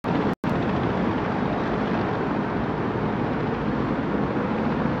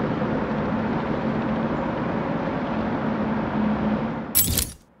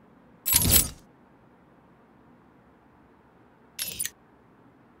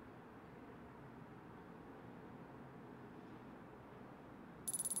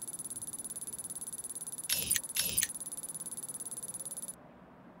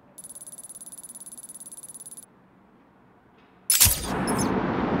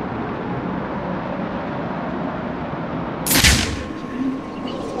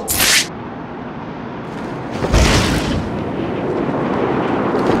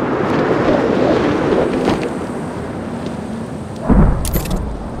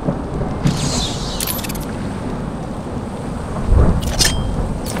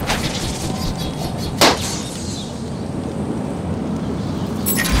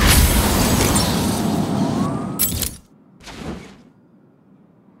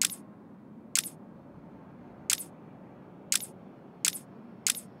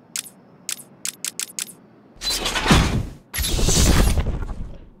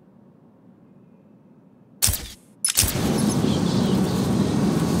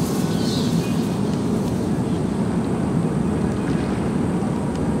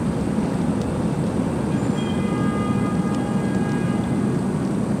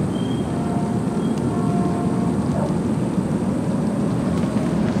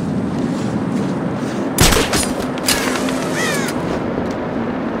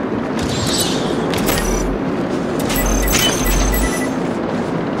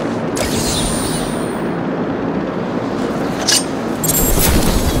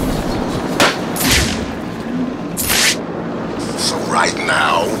right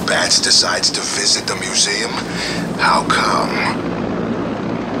now, Bats decides to visit the museum? How come?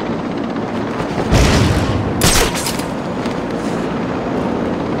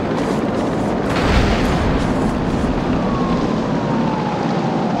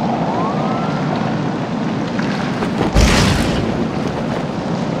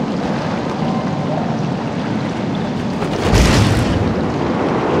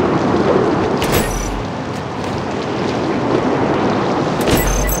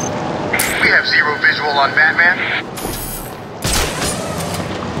 On Batman?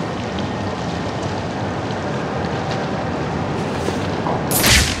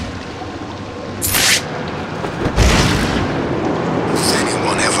 Is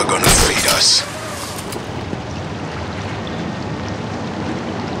anyone ever gonna feed us?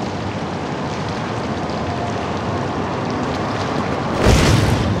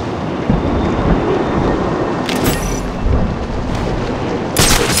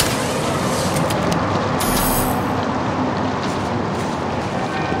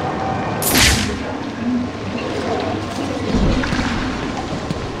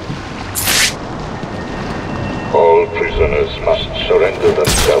 Must surrender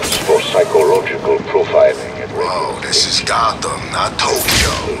themselves for psychological profiling. Whoa, this is Gotham, not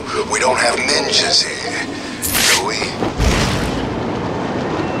Tokyo. We don't have ninjas here, do we?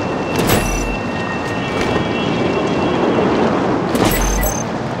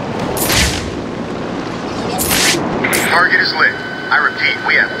 Target is lit. I repeat,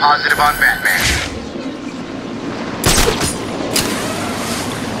 we have positive on Batman.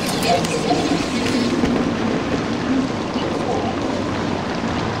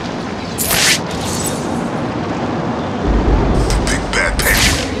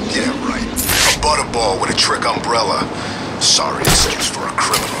 Ball with a trick umbrella. Sorry excuse for a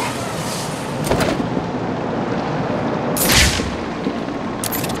criminal.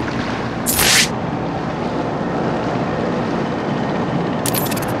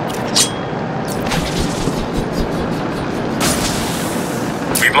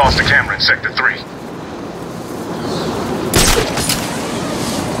 We've lost a camera in Sector 3.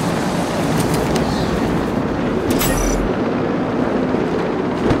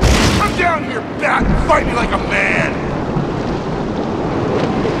 Down here, Bat, and fight me like a man!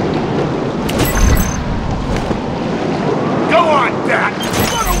 Go on, Bat!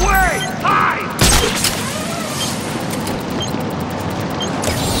 Run away! Hide!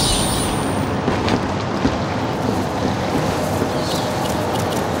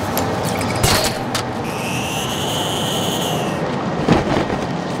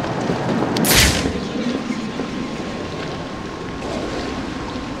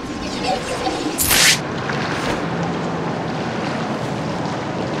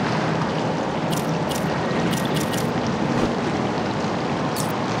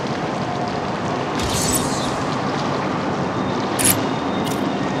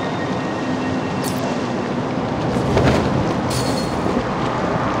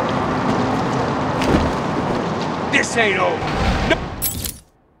 This ain't over. No.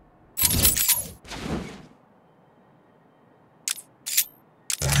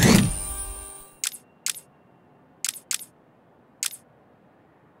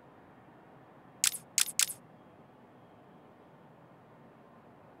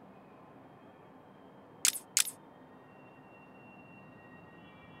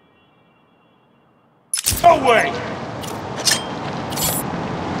 No way!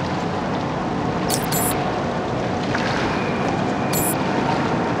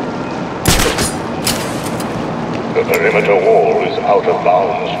 The perimeter wall is out of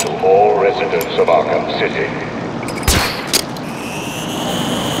bounds to all residents of Arkham City.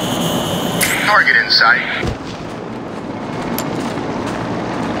 Target in sight.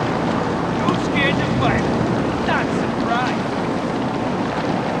 Too scared to fight. Not surprised.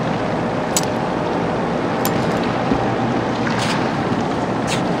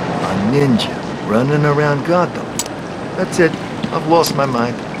 A ninja running around Gotham. That's it. I've lost my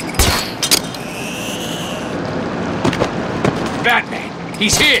mind. Batman,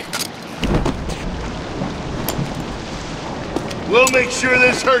 he's here! We'll make sure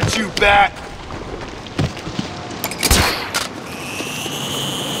this hurts you, Bat!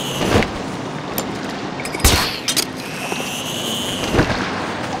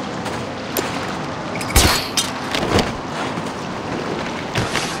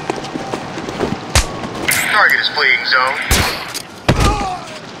 Target is fleeing zone.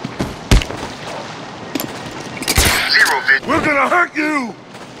 Zero vid. We're gonna hurt you!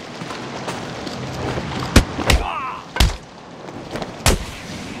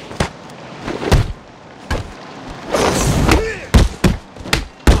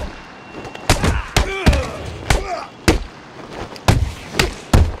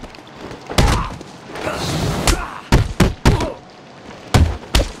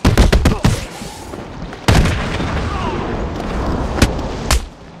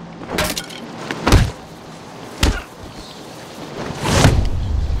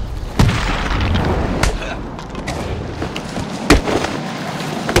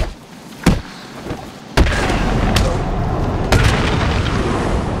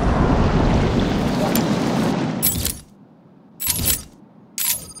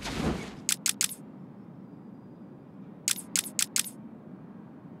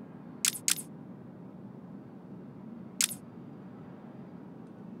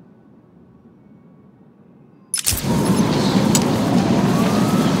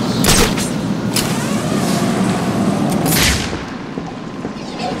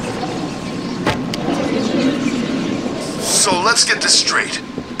 So let's get this straight.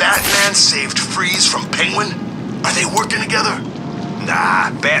 Batman saved Freeze from Penguin? Are they working together?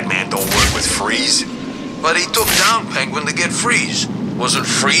 Nah, Batman don't work with Freeze. But he took down Penguin to get Freeze. Wasn't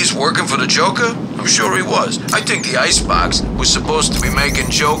Freeze working for the Joker? I'm sure he was. I think the Icebox was supposed to be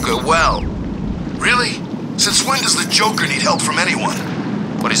making Joker well. Really? Since when does the Joker need help from anyone?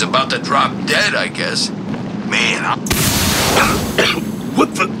 When he's about to drop dead, I guess. Man,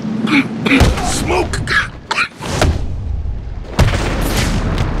 what the... smoke?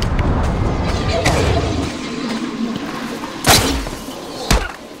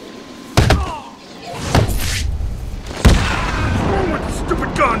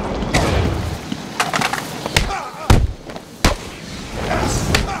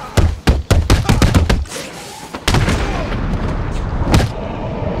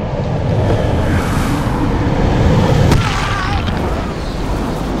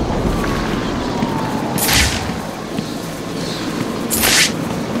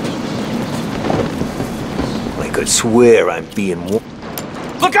 I swear I'm being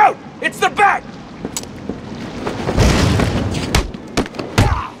Look out! It's the Bat!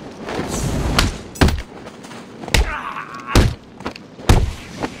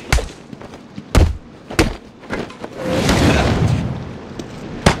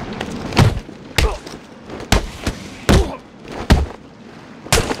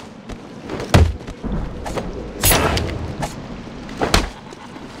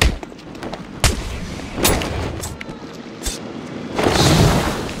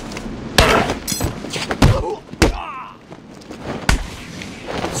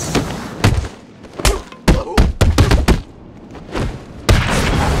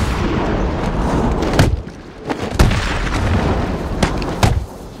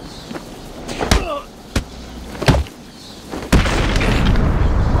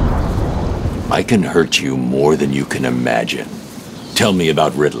 I can hurt you more than you can imagine. Tell me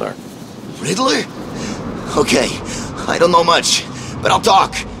about Riddler. Riddler? Okay, I don't know much, but I'll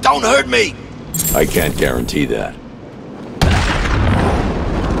talk. Don't hurt me! I can't guarantee that.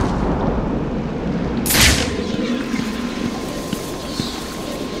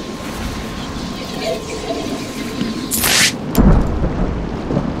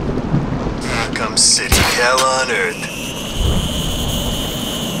 Arkham City, hell on earth.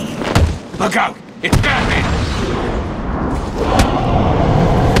 Look out! It's Batman!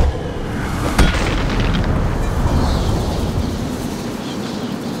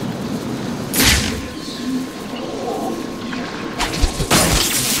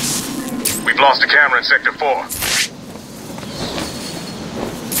 We've lost a camera in Sector 4.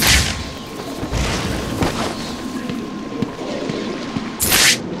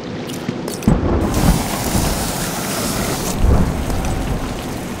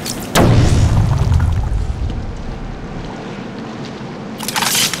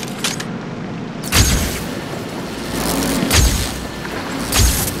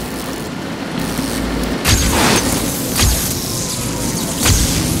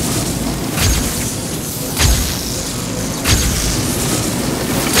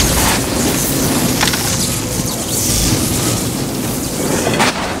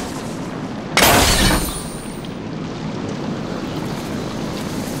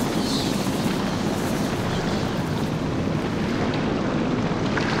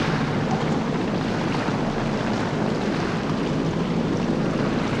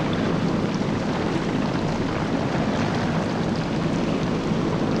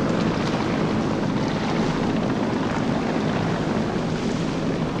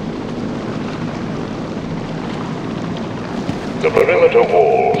 The perimeter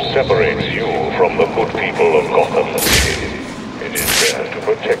wall separates you from the good people of Gotham City. It is there to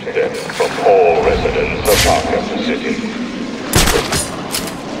protect them from all residents of Arkham City.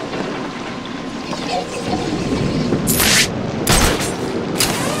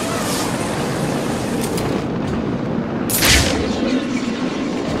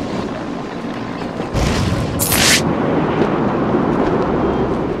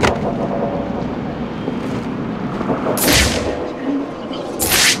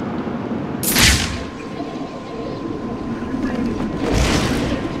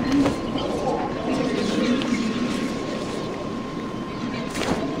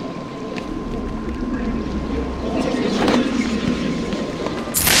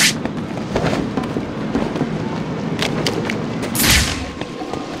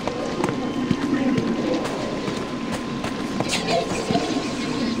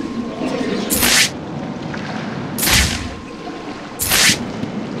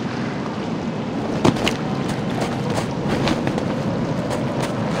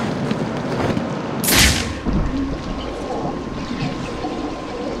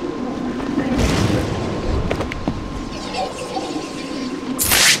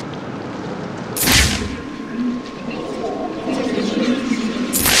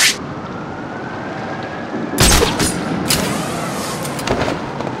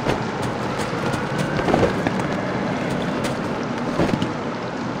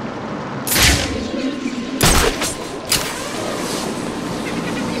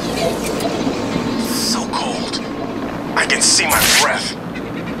 can see my breath.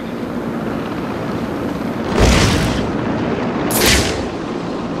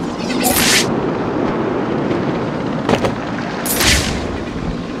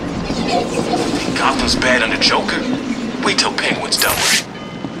 Gotham's bad under Joker? Wait till Penguin's done with it.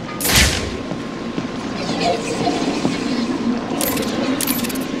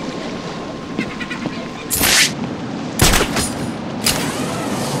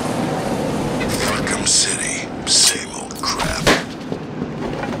 Arkham City, same old crap.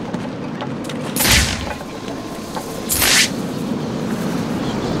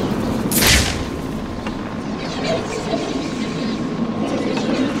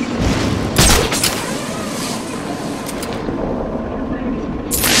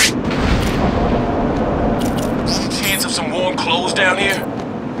 Chance of some warm clothes down here?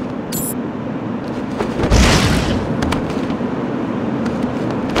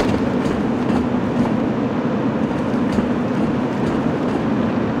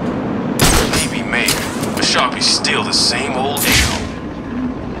 Sharpie's still the same old ego.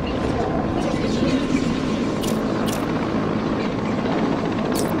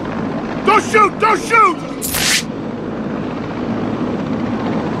 Don't shoot! Don't shoot!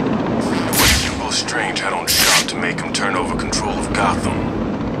 What Hugo Strange had on Sharp to make him turn over control of Gotham?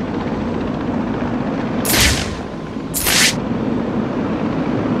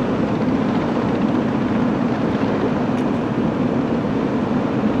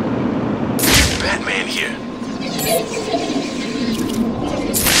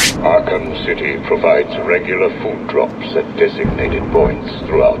 Arkham City provides regular food drops at designated points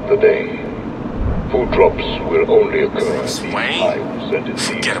throughout the day. Food drops will only occur at these times and in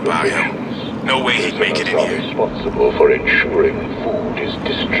Forget these about locations. him. No way he'd make it in Prisoners are here. responsible for ensuring food is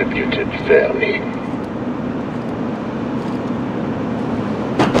distributed fairly.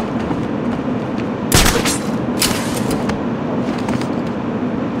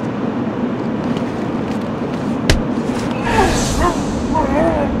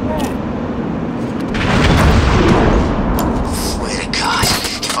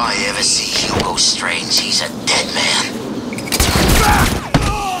 Hugo Strange, he's a dead man.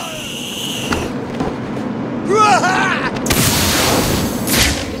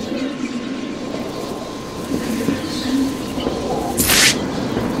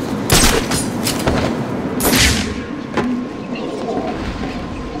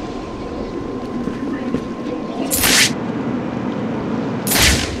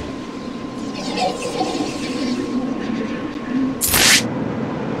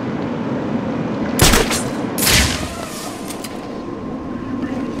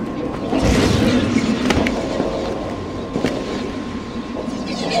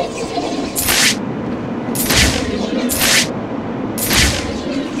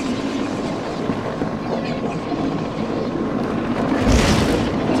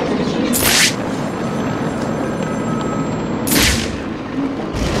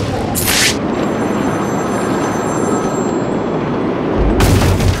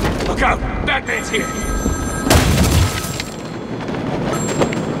 Batman's here!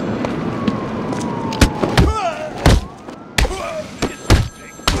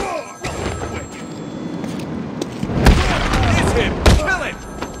 It's him! Kill him!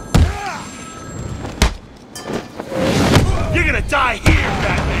 You're gonna die here,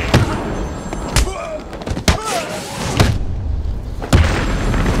 Batman!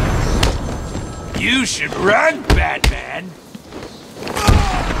 You should run, Batman!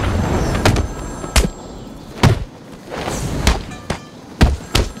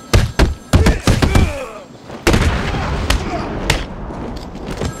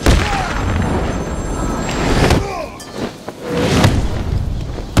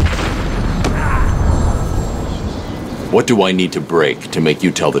 What do I need to break to make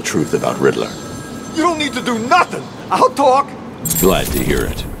you tell the truth about Riddler? You don't need to do nothing. I'll talk. Glad to hear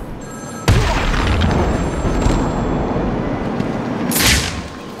it.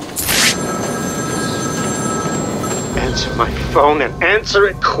 Answer my phone and answer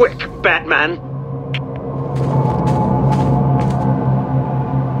it quick, Batman!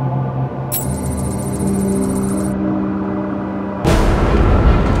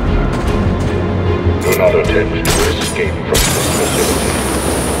 Do not attempt to escape from this facility.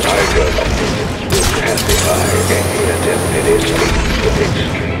 Either opponents will pacify any attempted escape with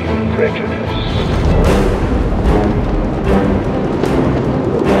extreme prejudice.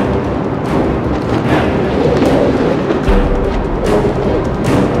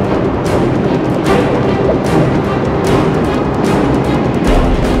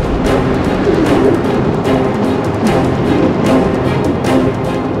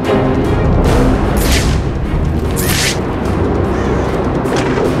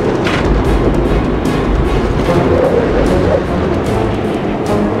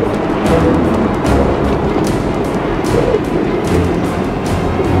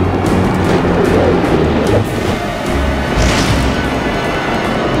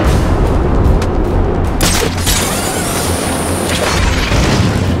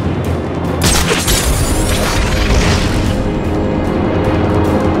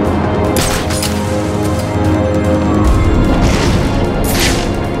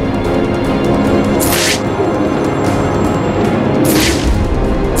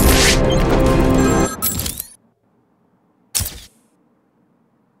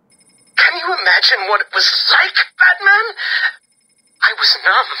 you imagine what it was like, Batman? I was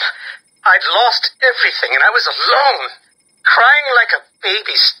numb. I'd lost everything, and I was alone, crying like a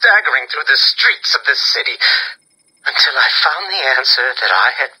baby staggering through the streets of the city, until I found the answer that I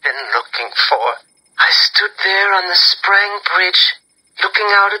had been looking for. I stood there on the Sprang Bridge, looking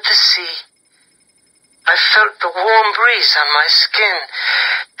out at the sea. I felt the warm breeze on my skin,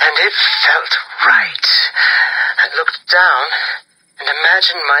 and it felt right. I looked down and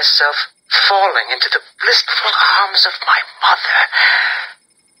imagined myself falling into the blissful arms of my mother.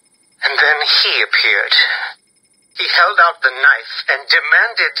 And then he appeared. He held out the knife and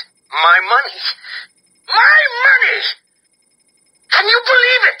demanded my money. My money! Can you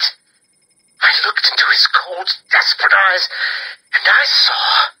believe it? I looked into his cold, desperate eyes, and I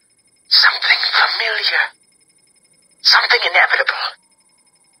saw something familiar. Something inevitable.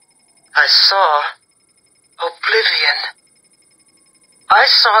 I saw oblivion. I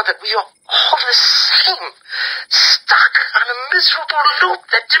saw that we are all the same, stuck on a miserable loop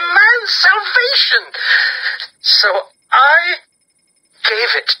that demands salvation. So I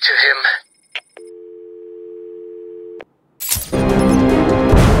gave it to him.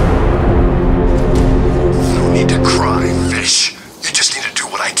 No need to cry, fish. You just need to do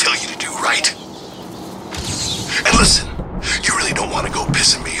what I tell you to do, right? And listen, you really don't want to go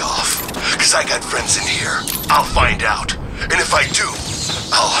pissing me off, because I got friends in here. I'll find out. And if I do,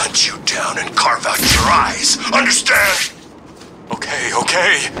 I'll hunt you down and carve out your eyes. Understand?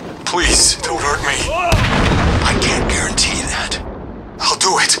 Okay. Please, don't hurt me. I can't guarantee that. I'll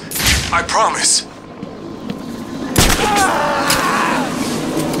do it. I promise.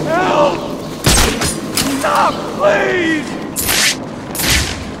 Help! Stop, please!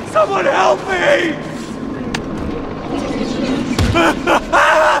 Someone help me!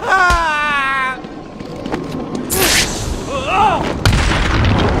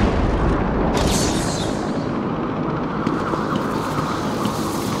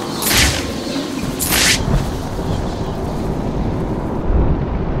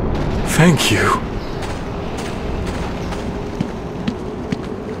 Thank you.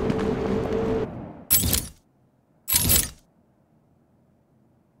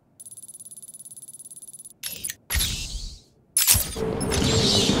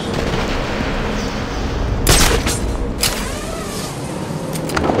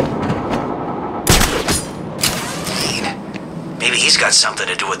 Maybe he's got something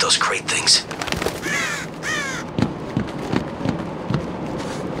to do with those crate things.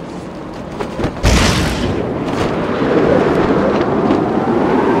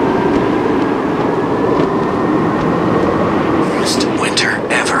 Worst winter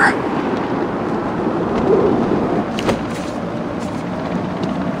ever.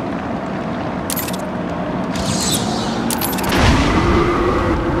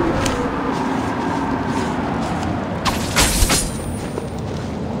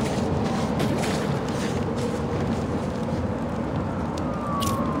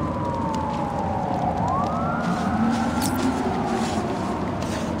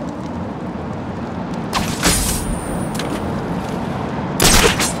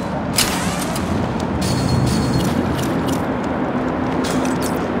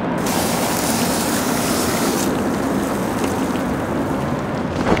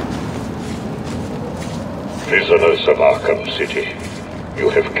 Prisoners of Arkham City, you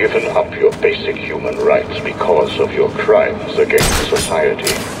have given up your basic human rights because of your crimes against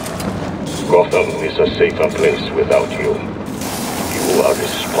society. Gotham is a safer place without you. You are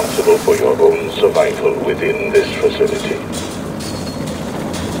responsible for your own survival within this facility.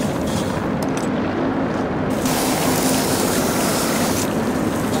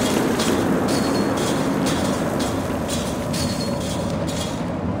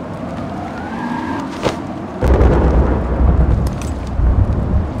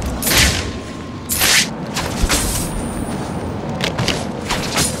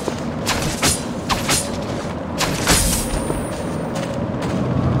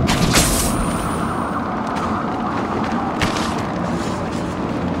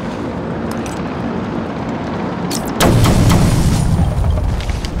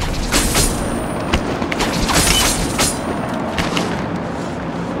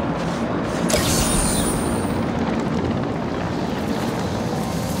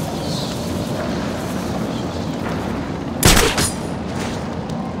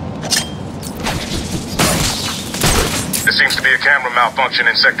 There seems to be a camera malfunction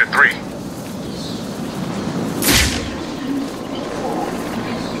in Sector 3.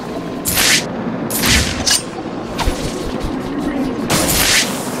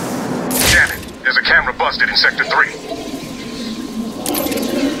 Damn it, there's a camera busted in Sector 3.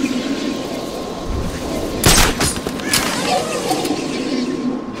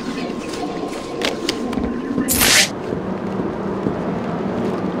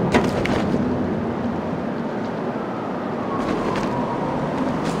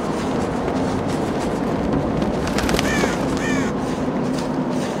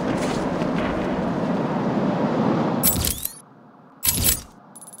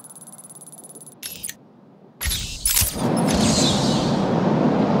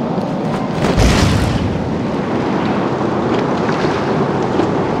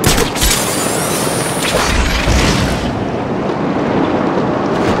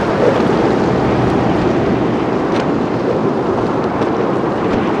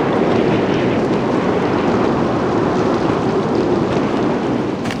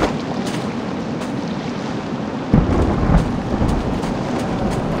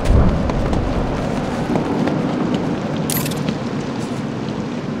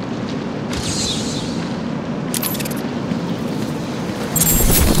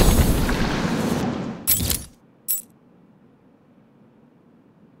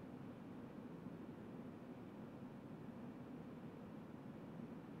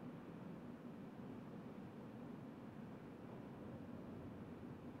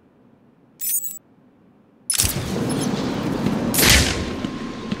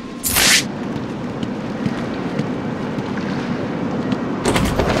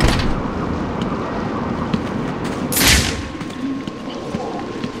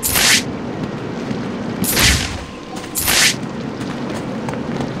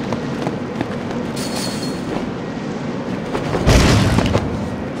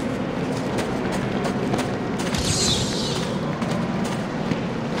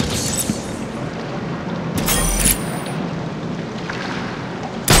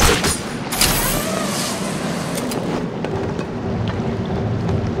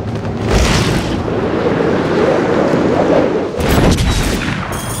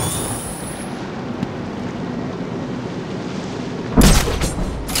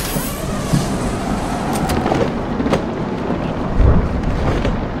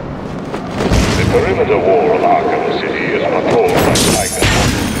 perimeter wall of Arkham City is patrolled by tigers.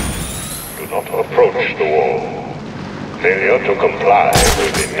 Do not approach the wall. Failure to comply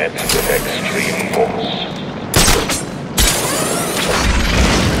will be met with extreme force.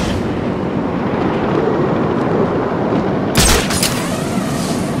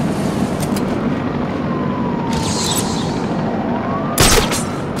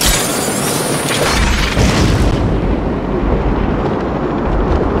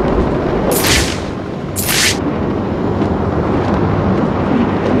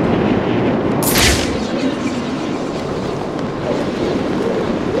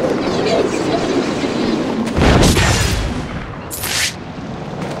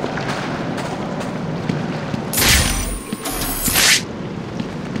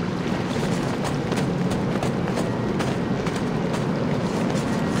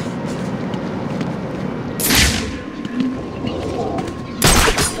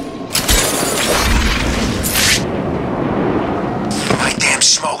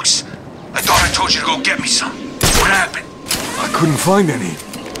 Couldn't find any.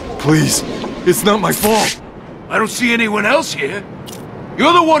 Please, it's not my fault. I don't see anyone else here.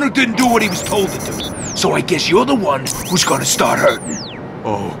 You're the one who didn't do what he was told to do. So I guess you're the one who's gonna start hurting.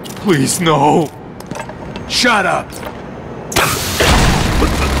 Oh, please, no. Shut up.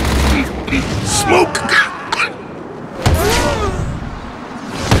 Smoke!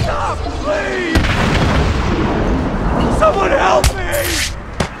 Stop, please! Someone help me!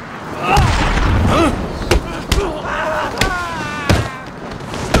 Huh?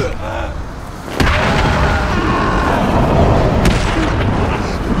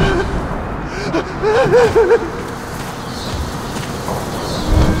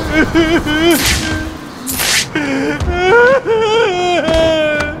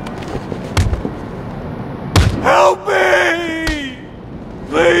 Help me!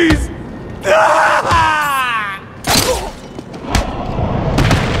 Please! I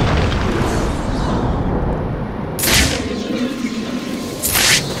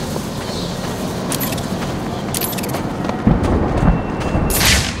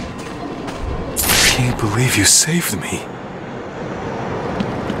can't believe you saved me.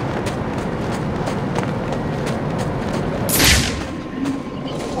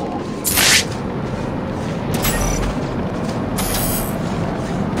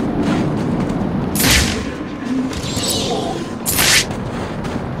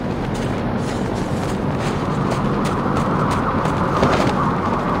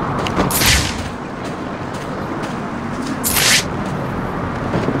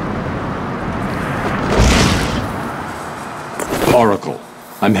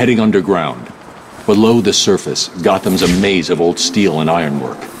 I'm heading underground. Below the surface, Gotham's a maze of old steel and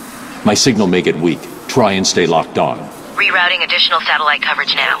ironwork. My signal may get weak. Try and stay locked on. Rerouting additional satellite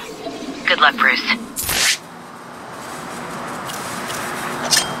coverage now. Good luck, Bruce.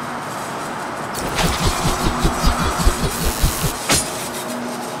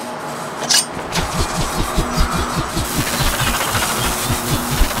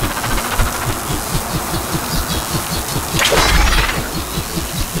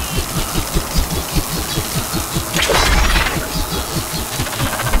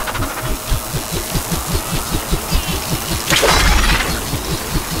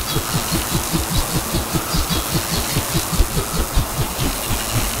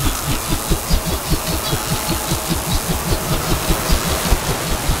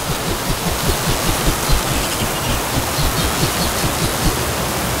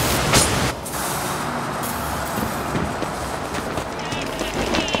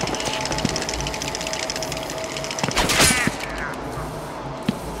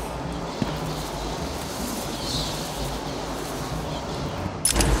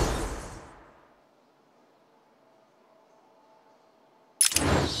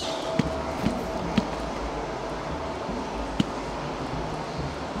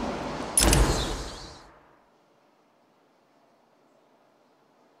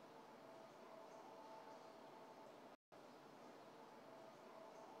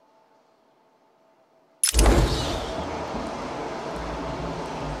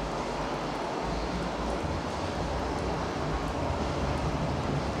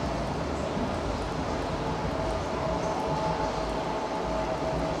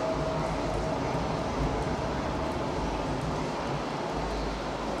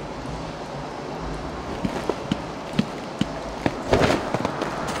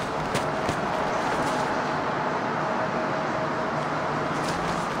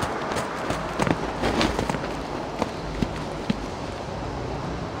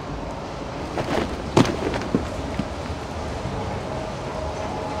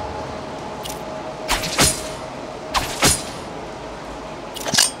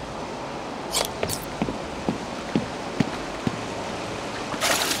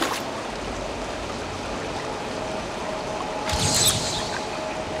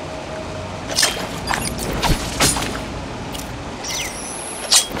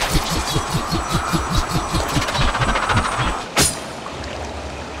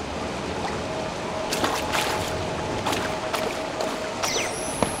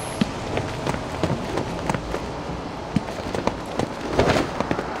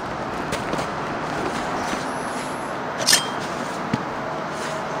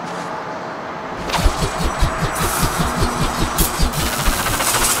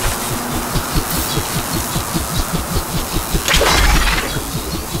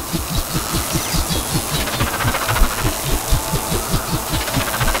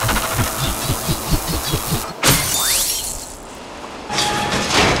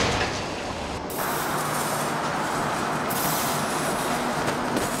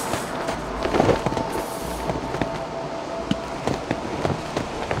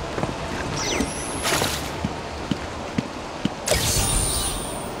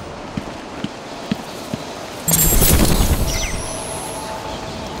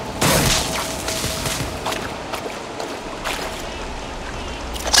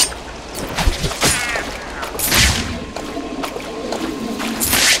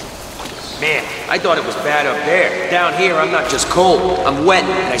 Man, I thought it was bad up there. Down here, I'm not just cold. I'm wet,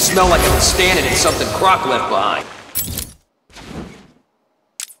 and I smell like I've been standing in something Croc left behind.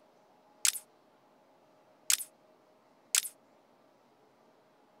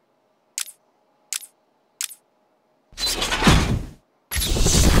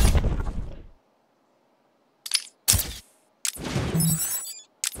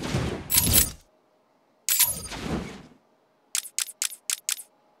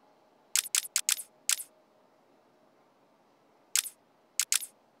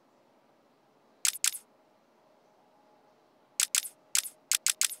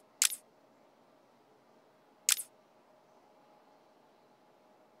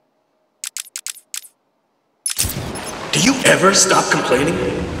 Do you ever stop complaining?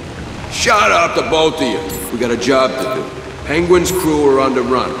 Shut up, the both of you. We got a job to do. Penguin's crew are on the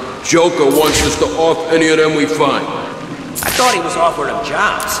run. Joker wants us to off any of them we find. I thought he was offering them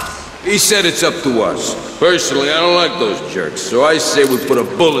jobs. He said it's up to us. Personally, I don't like those jerks, so I say we put a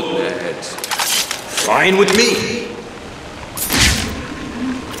bullet in their heads. Fine with me.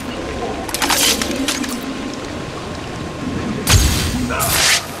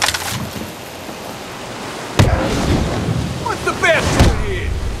 What's the best for you?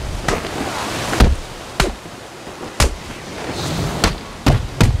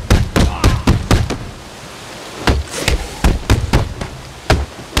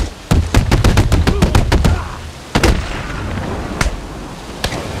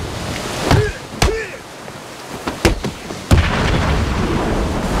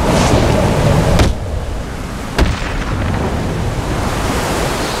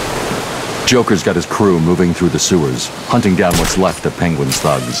 Joker's got his crew moving through the sewers, hunting down what's left of Penguin's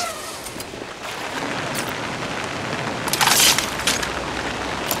thugs.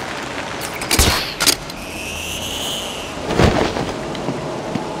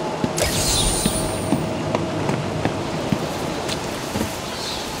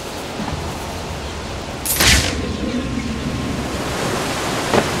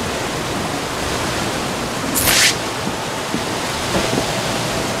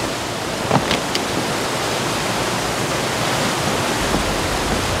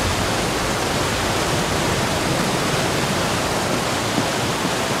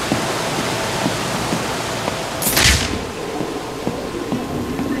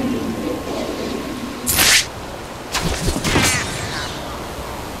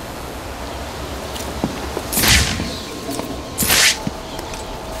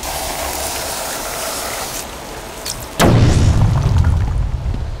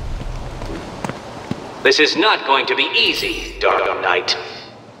 This is not going to be easy, Dark Knight.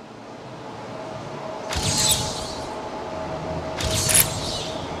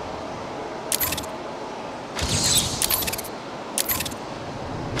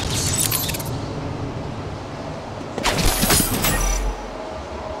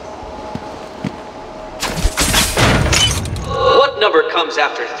 What number comes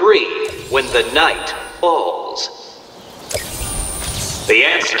after 3 when the night falls? The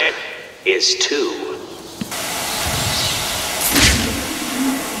answer is 2.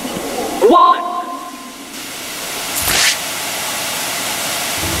 1!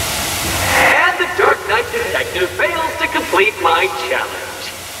 And the Dark Knight Detective fails to complete my challenge.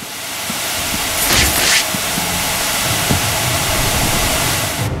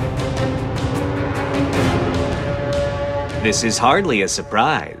 This is hardly a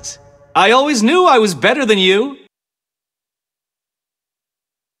surprise. I always knew I was better than you.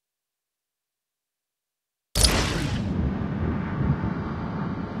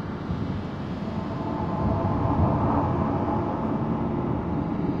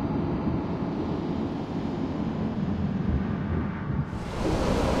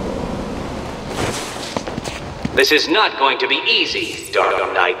 This is not going to be easy, Dark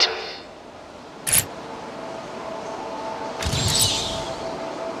Knight.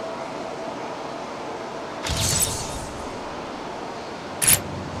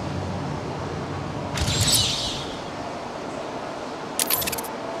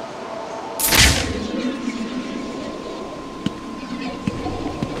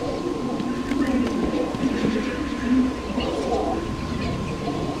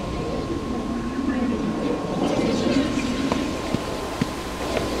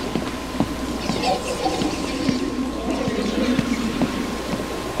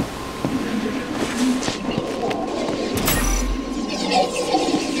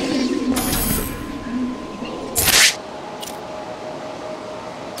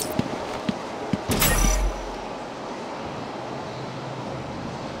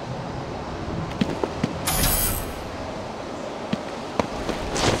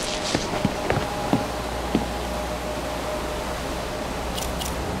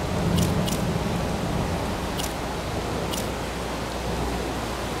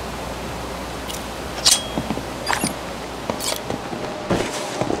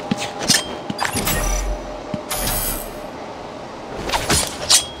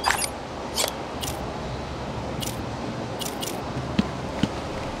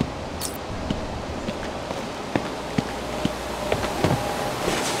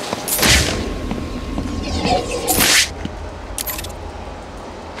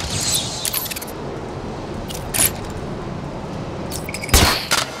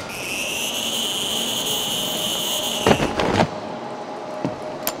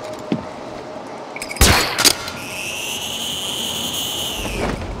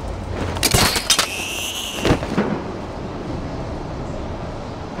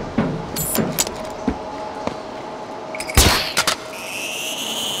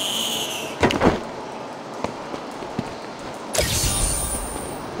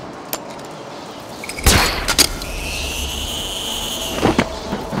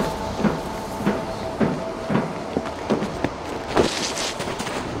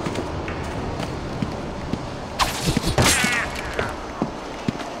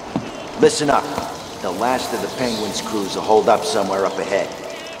 Listen up. The last of the Penguin's crews will hold up somewhere up ahead.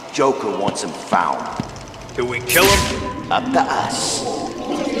 Joker wants him found. Do we kill him? Up to us.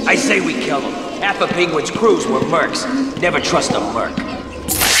 I say we kill him. Half of Penguin's crews were mercs. Never trust a merc.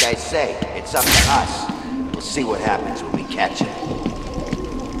 Like I say, it's up to us. We'll see what happens when we catch him.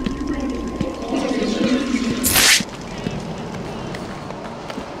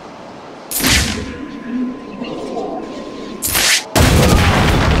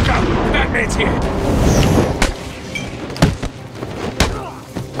 Batman's here!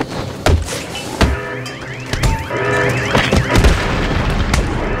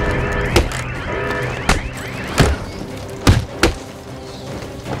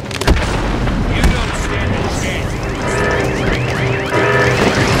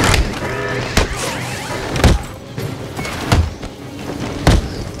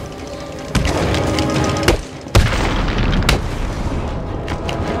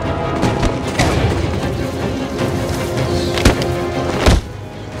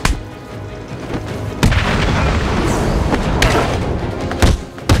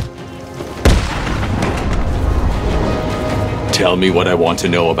 Tell me what I want to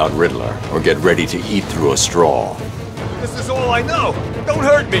know about Riddler, or get ready to eat through a straw. This is all I know. Don't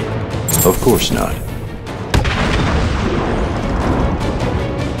hurt me. Of course not.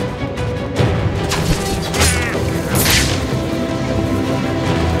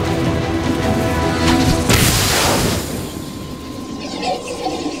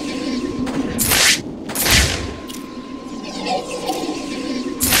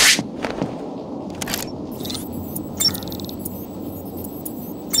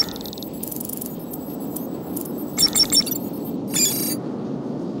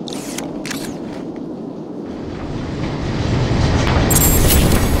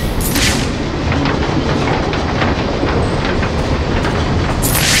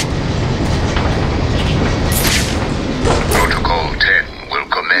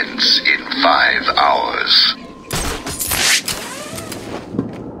 In 5 hours.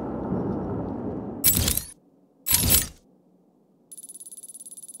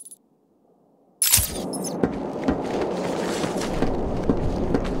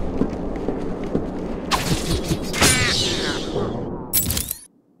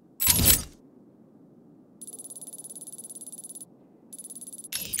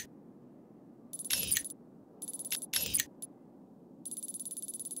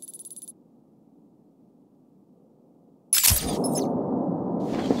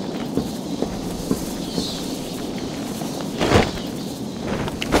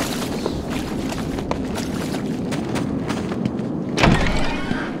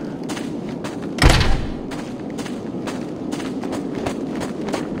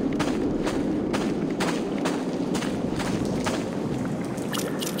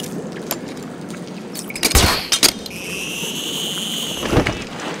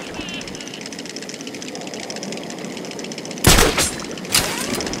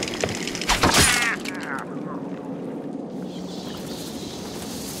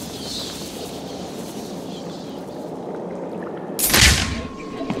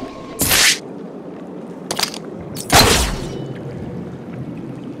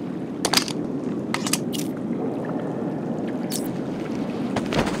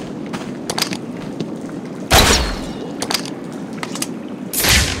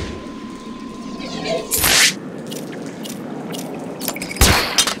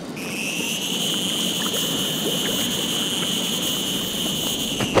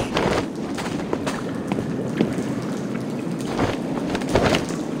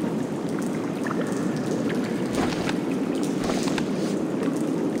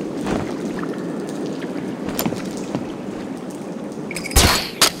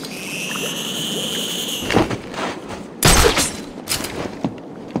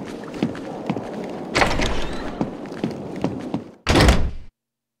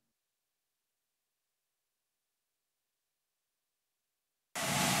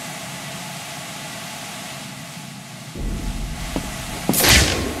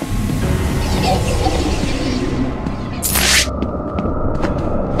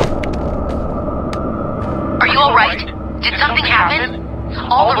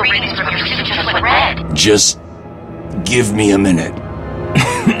 All the ratings from your system just went red. Just give me a minute.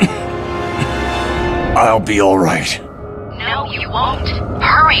 I'll be all right. No, you won't.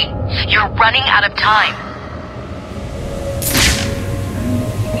 Hurry! You're running out of time.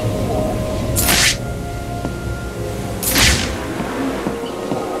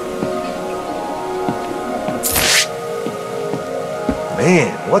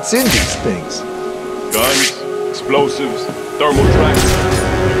 Man, what's in these things? Guns, explosives, thermal tracks.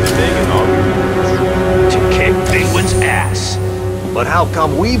 They're big and but how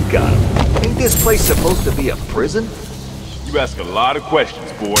come we've got him? Ain't this place supposed to be a prison? You ask a lot of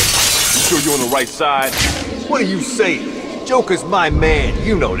questions, boy. You sure you're on the right side? What are you saying? Joker's my man,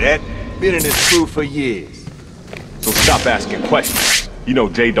 you know that. Been in this crew for years. So stop asking questions. You know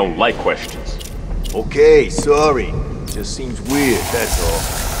Jay don't like questions. Okay, sorry. Just seems weird, that's all.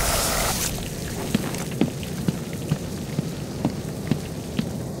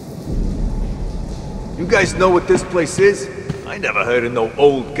 You guys know what this place is? I never heard of no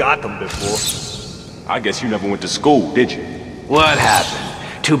old Gotham before. I guess you never went to school, did you? What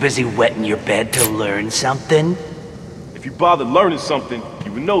happened? Too busy wetting your bed to learn something? If you bothered learning something,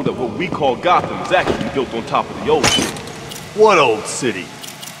 you would know that what we call Gotham is actually built on top of the old city. What old city?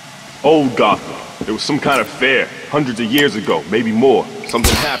 Old Gotham. There was some kind of fair, hundreds of years ago, maybe more.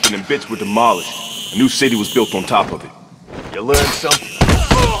 Something happened and bits were demolished. A new city was built on top of it. You learned something?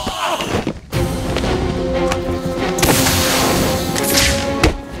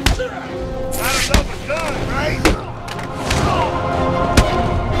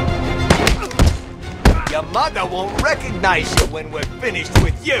 Your mother won't recognize you when we're finished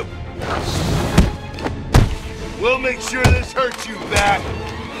with you. We'll make sure this hurts you, Bat.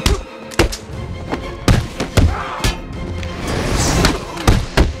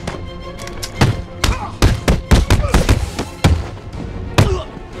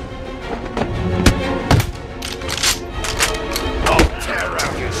 I'll tear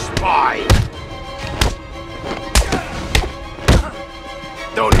out your spine.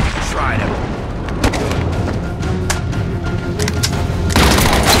 Don't even try to.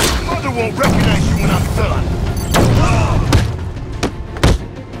 Mother won't recognize you when I'm done.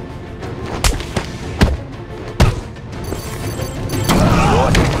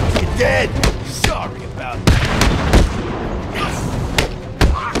 You're dead. Sorry about that.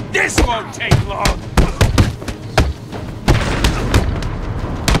 This won't take long.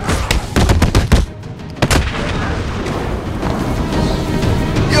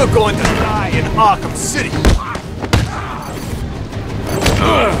 You're going to die in Arkham City.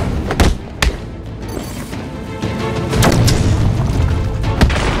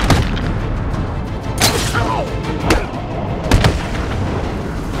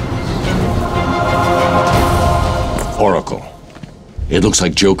 Oracle. It looks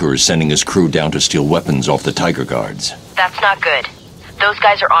like Joker is sending his crew down to steal weapons off the Tiger Guards. That's not good. Those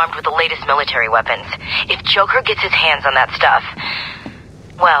guys are armed with the latest military weapons. If Joker gets his hands on that stuff,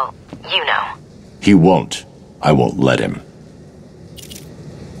 well, you know. He won't. I won't let him.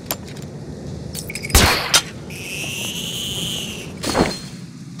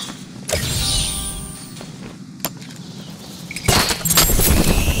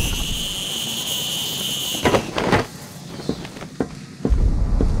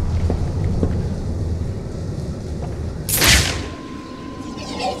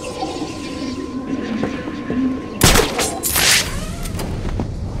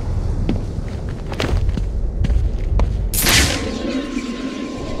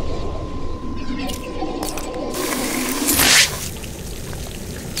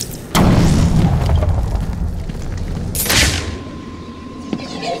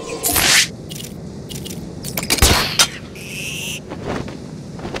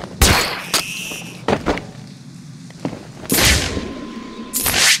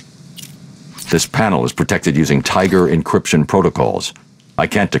 This panel is protected using Tiger encryption protocols. I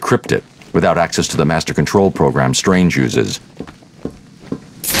can't decrypt it without access to the master control program Strange uses.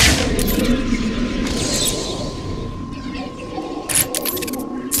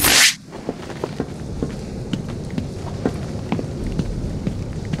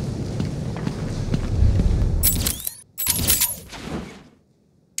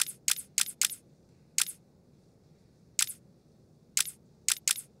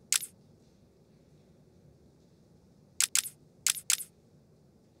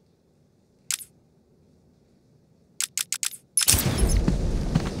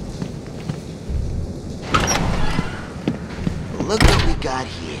 Look what we got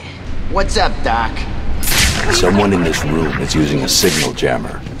here. What's up, Doc? Someone in this room is using a signal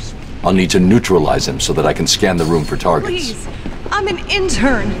jammer. I'll need to neutralize him so that I can scan the room for targets. Please, I'm an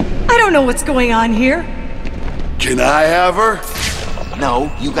intern. I don't know what's going on here. Can I have her? No,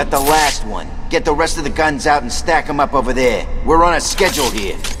 you got the last one. Get the rest of the guns out and stack them up over there. We're on a schedule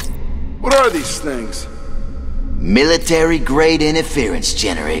here. What are these things? Military-grade interference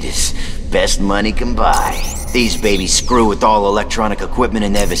generators. Best money can buy. These babies screw with all electronic equipment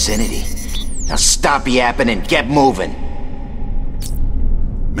in their vicinity. Now stop yapping and get moving.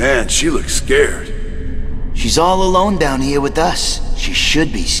 Man, she looks scared. She's all alone down here with us. She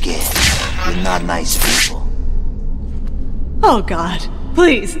should be scared. You're not nice people. Oh, God.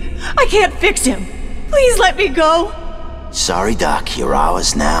 Please. I can't fix him. Please let me go. Sorry, Doc. You're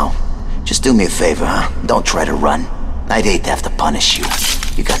ours now. Just do me a favor, huh? Don't try to run. I'd hate to have to punish you.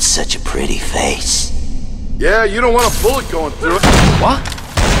 You got such a pretty face. Yeah, you don't want a bullet going through it. What?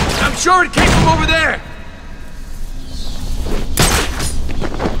 I'm sure it came from over there!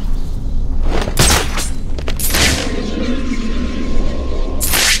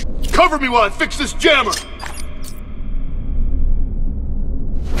 Cover me while I fix this jammer!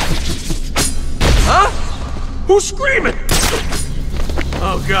 Huh? Who's screaming?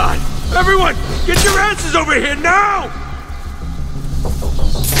 Oh, God. Everyone, get your asses over here now!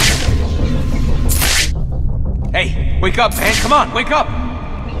 Hey, wake up, man. Come on, wake up!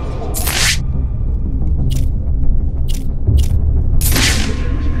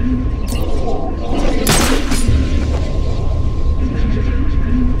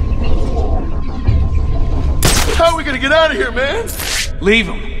 How are we gonna get out of here, man? Leave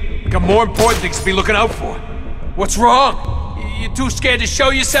him. We got more important things to be looking out for. What's wrong? You too scared to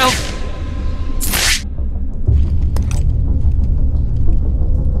show yourself?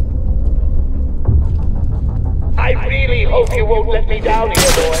 I really hope you won't let me down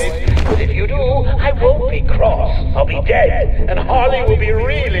here, boys. But if you do, I won't be cross. I'll be dead, and Harley will be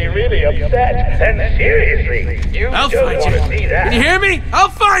really, really upset. And seriously, you don't want to see that. Can you hear me? I'll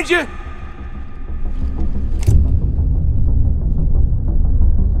find you!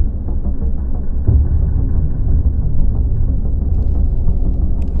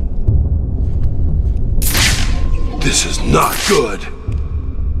 This is not good.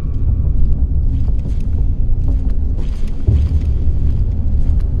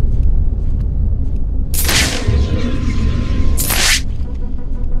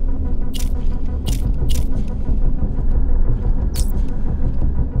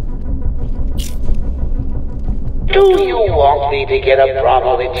 Do you want me to get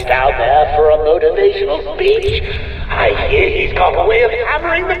Abramovich down there for a motivational speech? I hear he's got a way of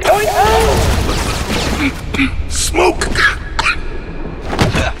hammering the point home. Smoke!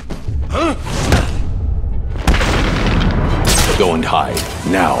 Huh? Go and hide,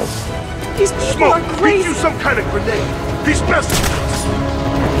 now. These people Smoke! are crazy. Use some kind of grenade! He's messing with us!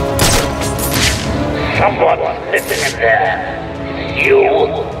 Someone's missing in there. It's you.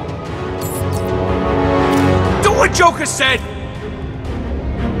 Do what Joker said!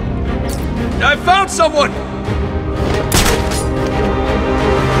 I found someone!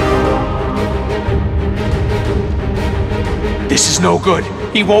 This is no good.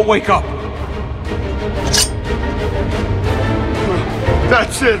 He won't wake up.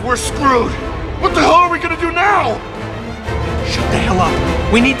 That's it, we're screwed! What the hell are we gonna do now? Shut the hell up.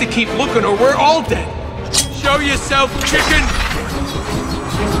 We need to keep looking or we're all dead. Show yourself, chicken!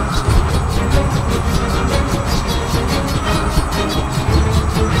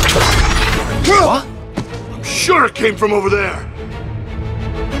 What? I'm sure it came from over there.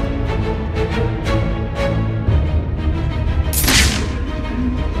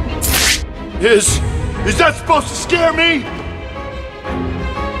 Is that supposed to scare me?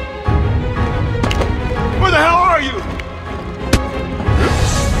 Where the hell are you?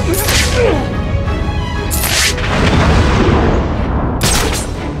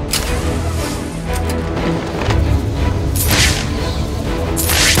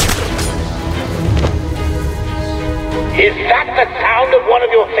 Is that the sound of one of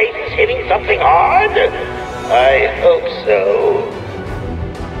your faces hitting something hard? I hope so.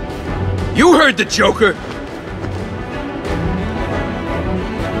 You heard the Joker!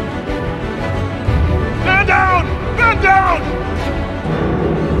 Man down! Man down!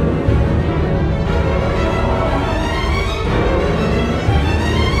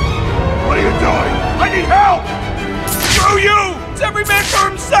 What are you doing? I need help! Screw you! It's every man for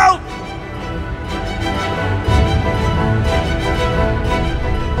himself!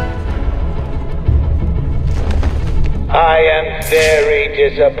 I am very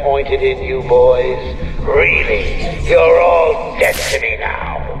disappointed in you boys. Really, you're all dead to me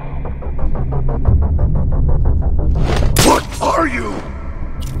now. What are you?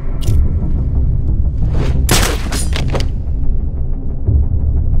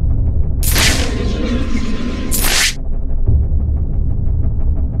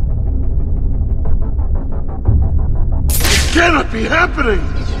 It cannot be happening!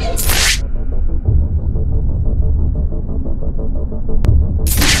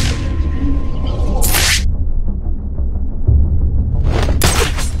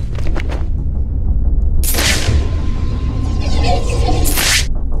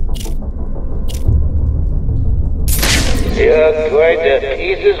 You're going to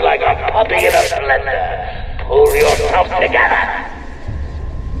pieces like a puppy in a blender. Pull yourself together!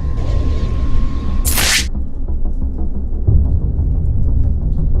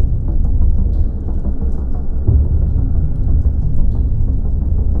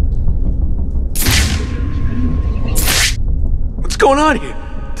 What's going on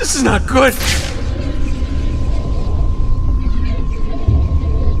here? This is not good.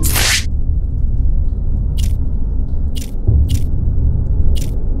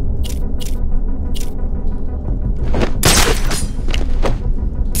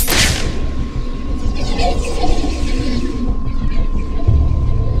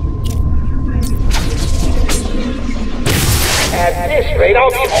 At this rate, I'll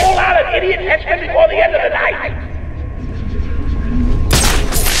be all out of idiot henchmen before the end of the night!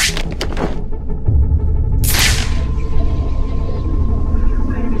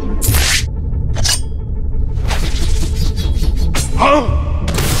 Huh?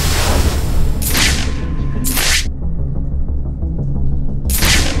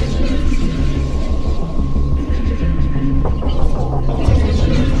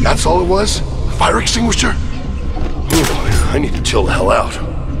 That's all it was? Fire extinguisher? I need to chill the hell out.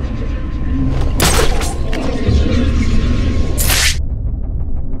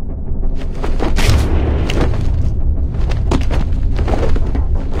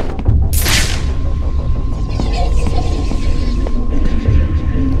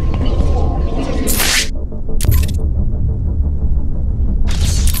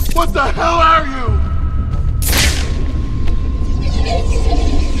 What the hell are you?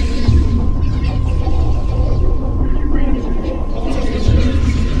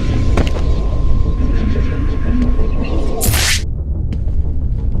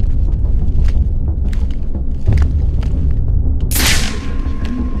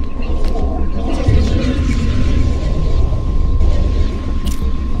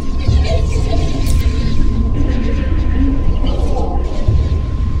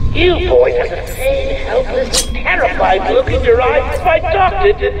 You boys have the same helpless and terrified look in your eyes as my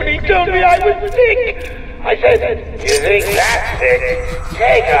doctor did when he told me I was sick. I said, you think that's sick?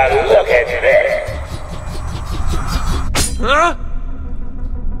 Take a look at this. Huh?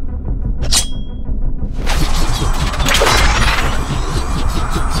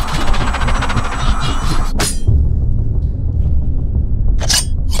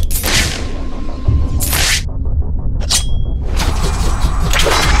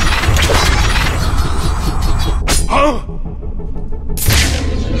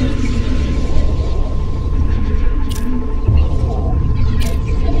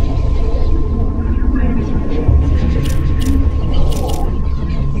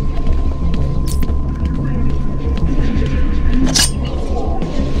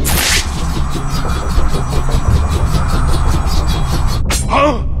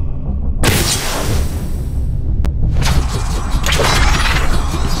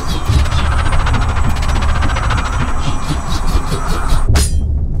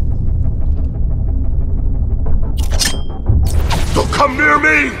 Come near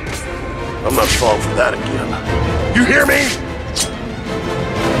me! I'm not falling for that again. You hear me?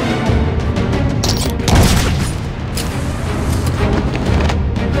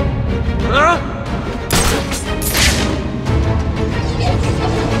 Huh?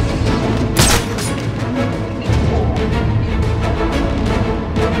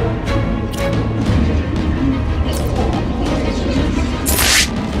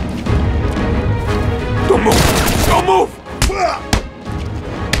 Don't move! Don't move!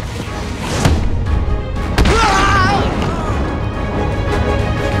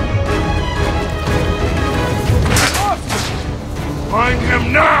 Find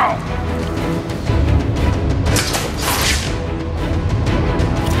him now!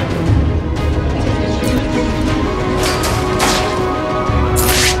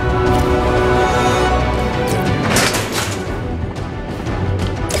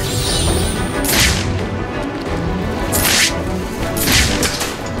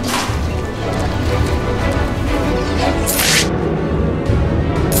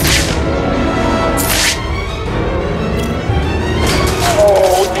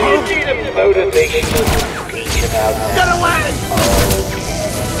 Motivational speech about that. Get away!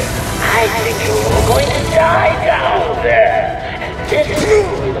 I think you're all going to die down there. And this will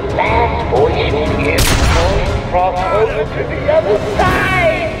be the last voice you'll hear before you cross over to the other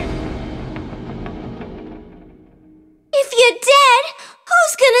side. If you're dead,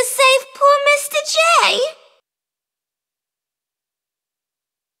 who's gonna save poor Mr. J?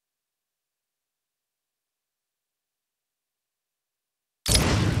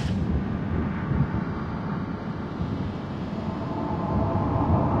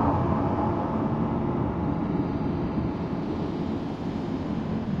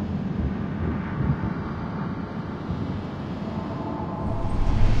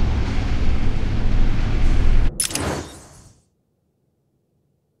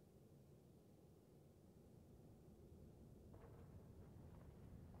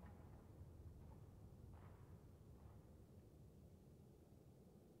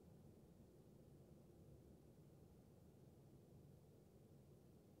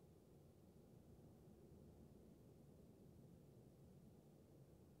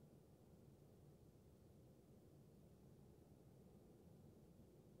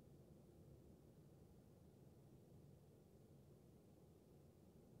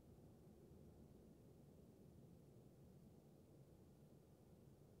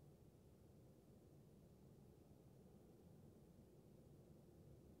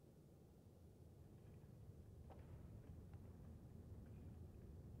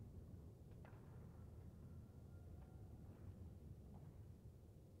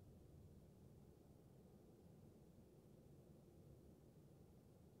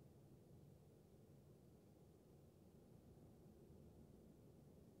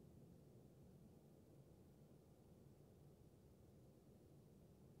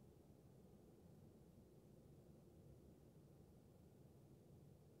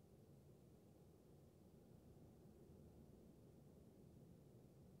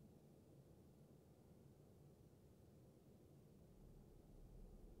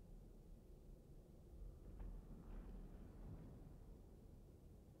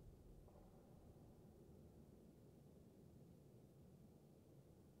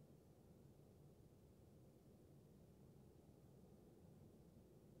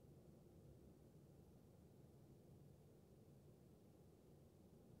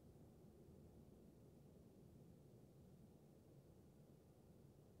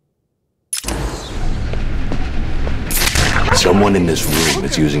 Someone in this room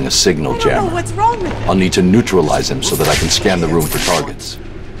is using a signal jammer. Oh, what's wrong with it? I'll need to neutralize him so that I can scan the room for targets.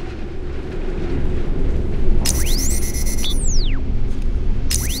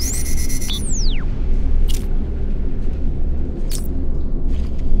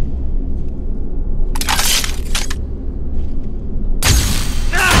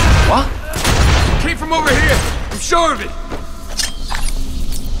 What? Came from over here. I'm sure of it.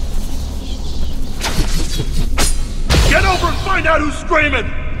 Get over and find out who's screaming!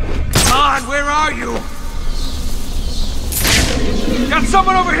 Come on, where are you? Got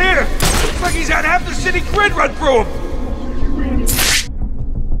someone over here! Looks like he's had half the city grid run through him!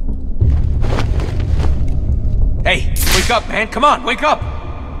 Hey, wake up, man. Come on, wake up!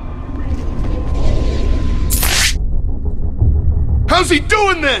 How's he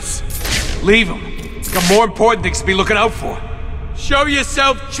doing this? Leave him. He's got more important things to be looking out for. Show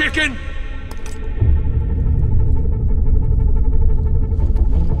yourself, chicken!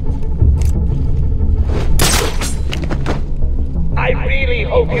 I really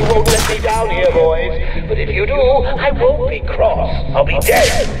hope you won't let me down here, boys. But if you do, I won't be cross. I'll be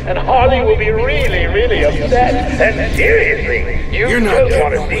dead, and Harley will be really, really upset. And seriously, you don't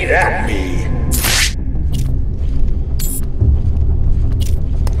want to see that.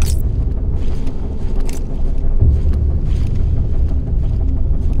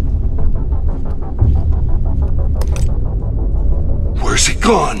 Where's he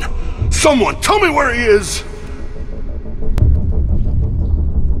gone? Someone, tell me where he is!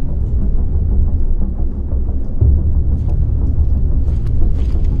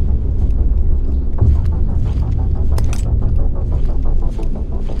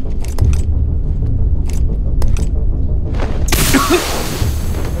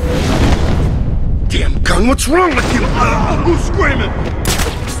 Damn gun, what's wrong with you? Who's screaming?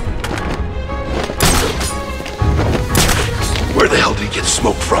 Where the hell did he get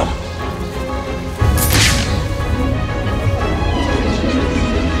smoke from?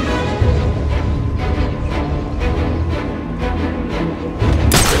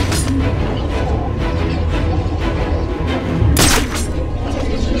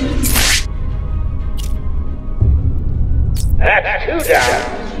 That's two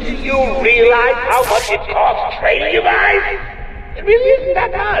down. Do you realize how much it costs training you guys? It really isn't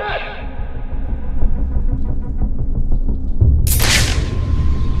that much.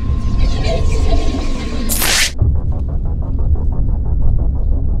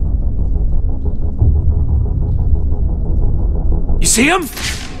 You see him?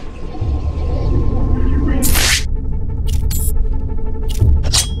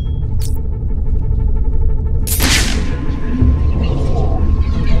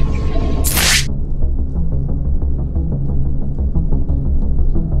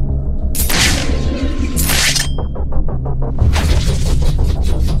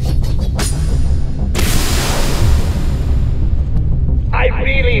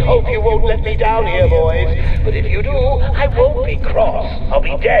 Hope you won't let me down here, boys. But if you do, I won't be cross. I'll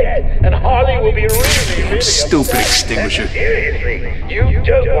be dead, and Harley will be really, really Stupid upset. extinguisher. Seriously, you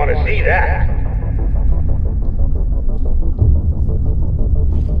don't want to see that.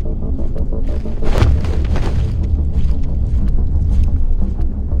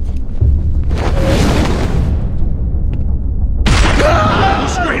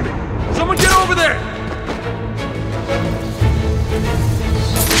 Who's screaming? Someone get over there!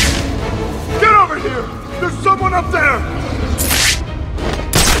 Get over here! There's someone up there!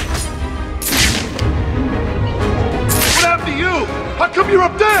 What happened to you? How come you're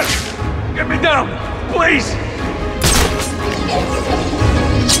up there? Get me down, please!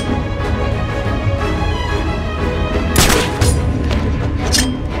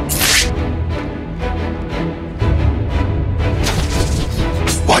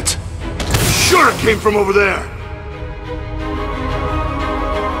 What? Sure it came from over there!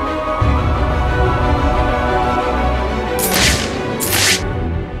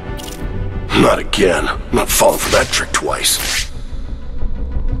 Not again. I'm not falling for that trick twice.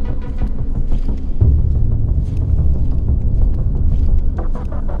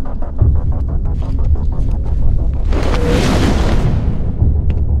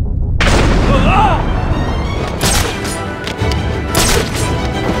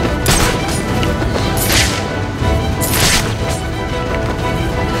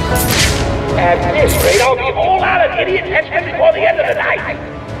 At this rate, I'll be all out of idiot henchmen before the end of the night.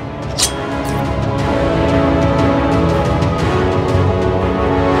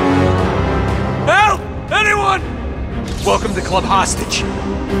 Help! Anyone! Welcome to Club Hostage.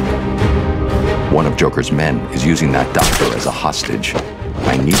 One of Joker's men is using that doctor as a hostage.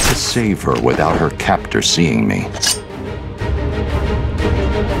 I need to save her without her captor seeing me.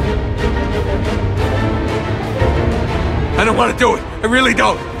 don't want to do it. I really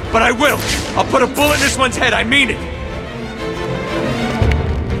don't. But I will. I'll put a bullet in this one's head. I mean it.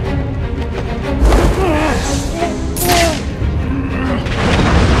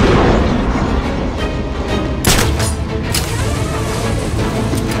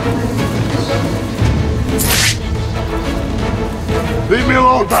 Leave me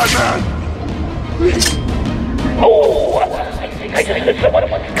alone, Batman! Please. Oh, I think I just heard someone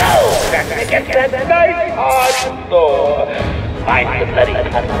go against that nice hard door. Find the bloody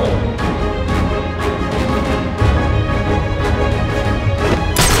tunnel.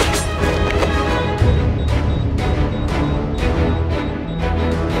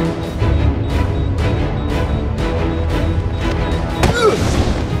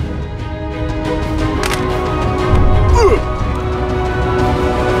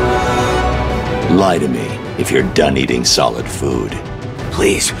 Lie to me if you're done eating solid food.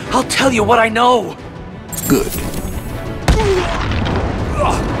 Please, I'll tell you what I know. Good.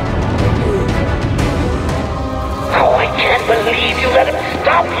 Oh, I can't believe you let him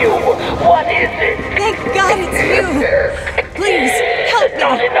stop you. What is it? Thank God it's you. Please, help me.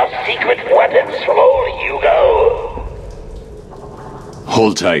 Not enough secret weapons from old Hugo.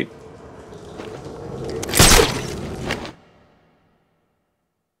 Hold tight.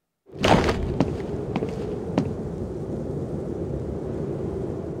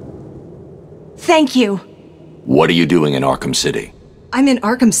 Thank you. What are you doing in Arkham City? I'm in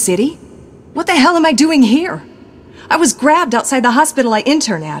Arkham City? What the hell am I doing here? I was grabbed outside the hospital I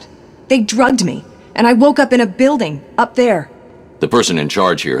intern at. They drugged me, and I woke up in a building, up there. The person in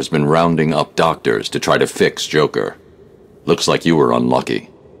charge here has been rounding up doctors to try to fix Joker. Looks like you were unlucky.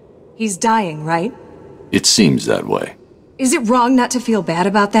 He's dying, right? It seems that way. Is it wrong not to feel bad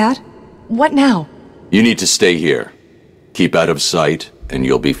about that? What now? You need to stay here. Keep out of sight, and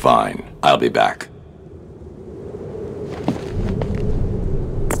you'll be fine. I'll be back.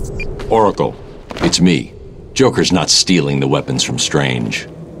 Oracle, it's me. Joker's not stealing the weapons from Strange.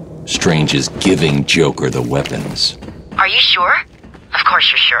 Strange is giving Joker the weapons. Are you sure? Of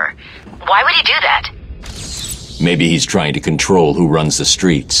course you're sure. Why would he do that? Maybe he's trying to control who runs the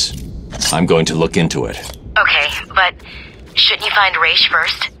streets. I'm going to look into it. Okay, but shouldn't you find Raish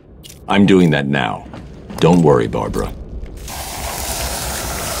first? I'm doing that now. Don't worry, Barbara.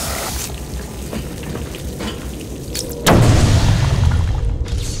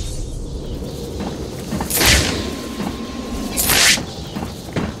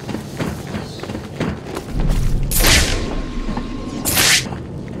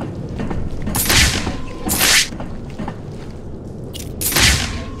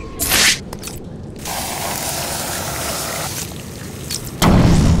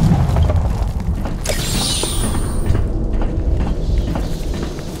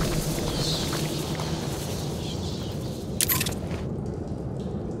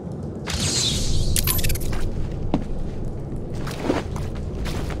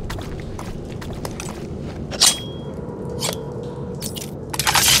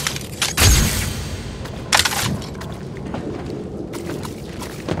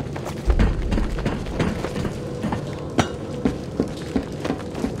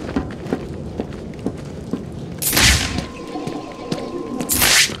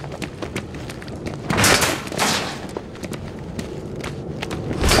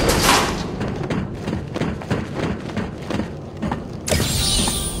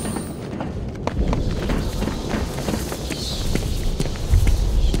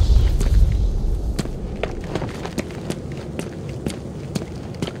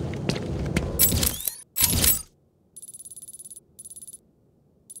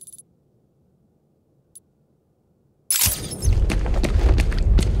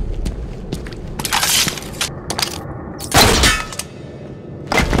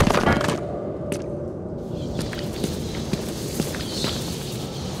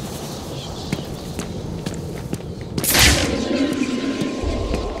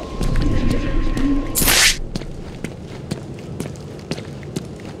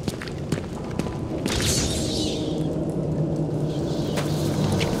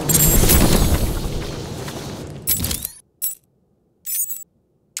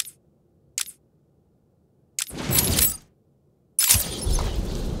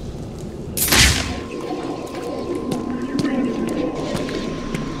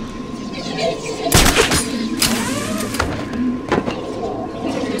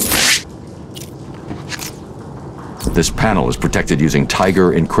 This panel is protected using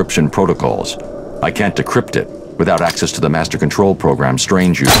Tiger encryption protocols. I can't decrypt it without access to the master control program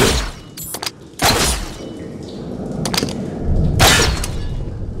Strange uses.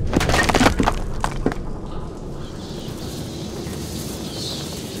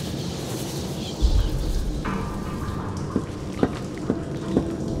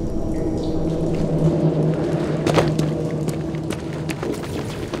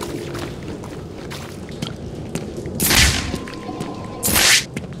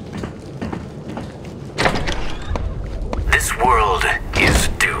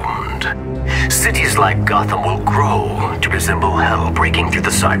 Cities like Gotham will grow to resemble hell breaking through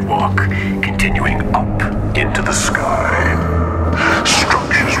the sidewalk, continuing up into the sky.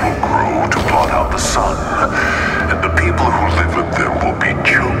 Structures will grow to blot out the sun, and the people who live in them will be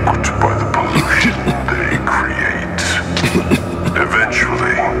choked by the pollution they create.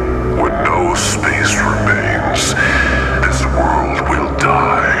 Eventually, when no space remains, this world will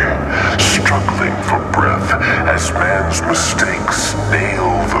die, struggling for breath as man's mistakes nail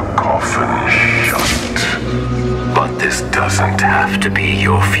the coffin shut. But this doesn't have to be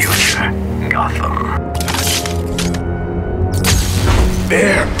your future, Gotham.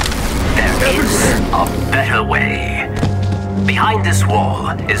 There is a better way. Behind this wall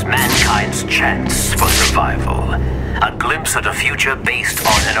is mankind's chance for survival. A glimpse at a future based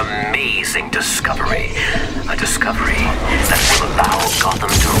on an amazing discovery. A discovery that will allow Gotham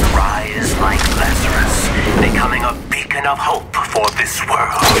to rise like Lazarus, becoming a beacon of hope for this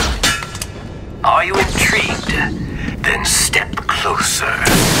world. Are you intrigued? Then step closer.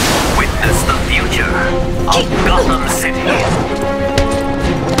 Witness the future of Gotham City.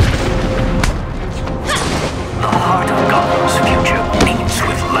 The heart of Gotham's future beats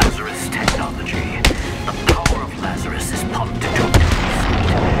with Lazarus technology. The power of Lazarus is pumped into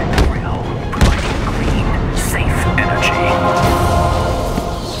every home, providing clean, safe energy.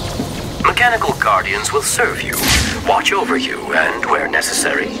 Mechanical guardians will serve you, watch over you, and, where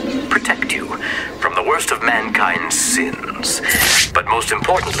necessary, protect you from the worst of mankind's sins. But most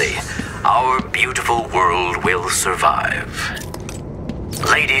importantly, our beautiful world will survive.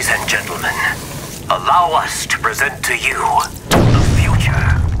 Ladies and gentlemen, allow us to present to you the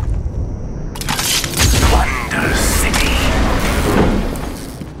future. Wonder City.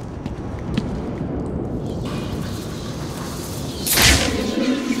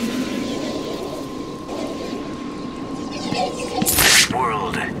 This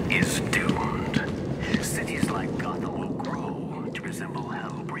world is doomed. Cities like Gotham will grow to resemble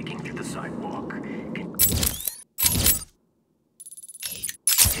hell breaking through the sidewalk.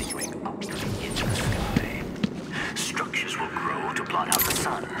 Continuing up into the sky. Structures will grow to blot out the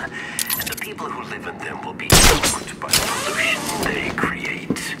sun, and the people who live in them will be choked by the pollution they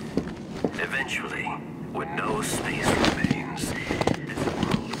create. Eventually, when no space remains, this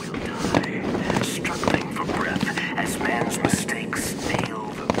world will die, struggling for breath as man's mistakes nail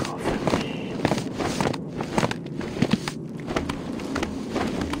the coffin.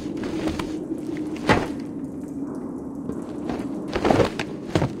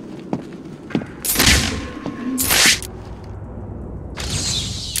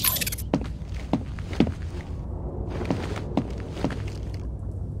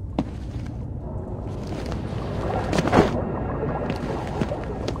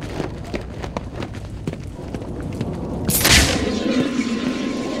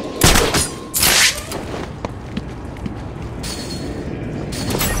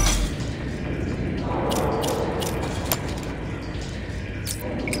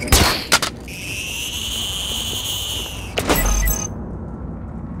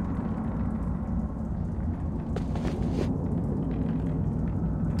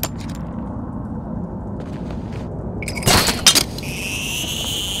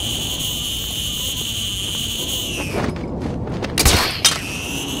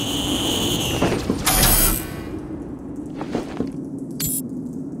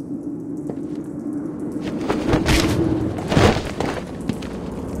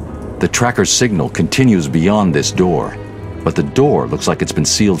 The tracker's signal continues beyond this door, but the door looks like it's been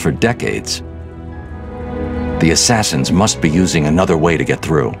sealed for decades. The assassins must be using another way to get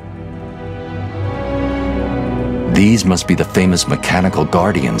through. These must be the famous mechanical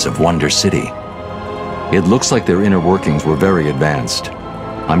guardians of Wonder City. It looks like their inner workings were very advanced.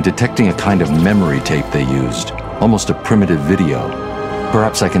 I'm detecting a kind of memory tape they used, almost a primitive video.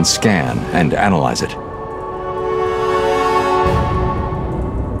 Perhaps I can scan and analyze it.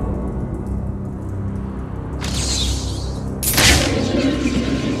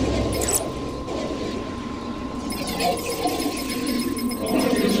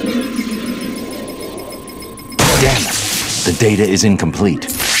 The data is incomplete.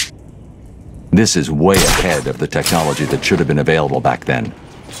 This is way ahead of the technology that should have been available back then.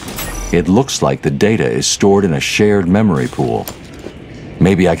 It looks like the data is stored in a shared memory pool.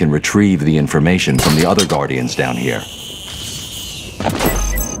 Maybe I can retrieve the information from the other Guardians down here.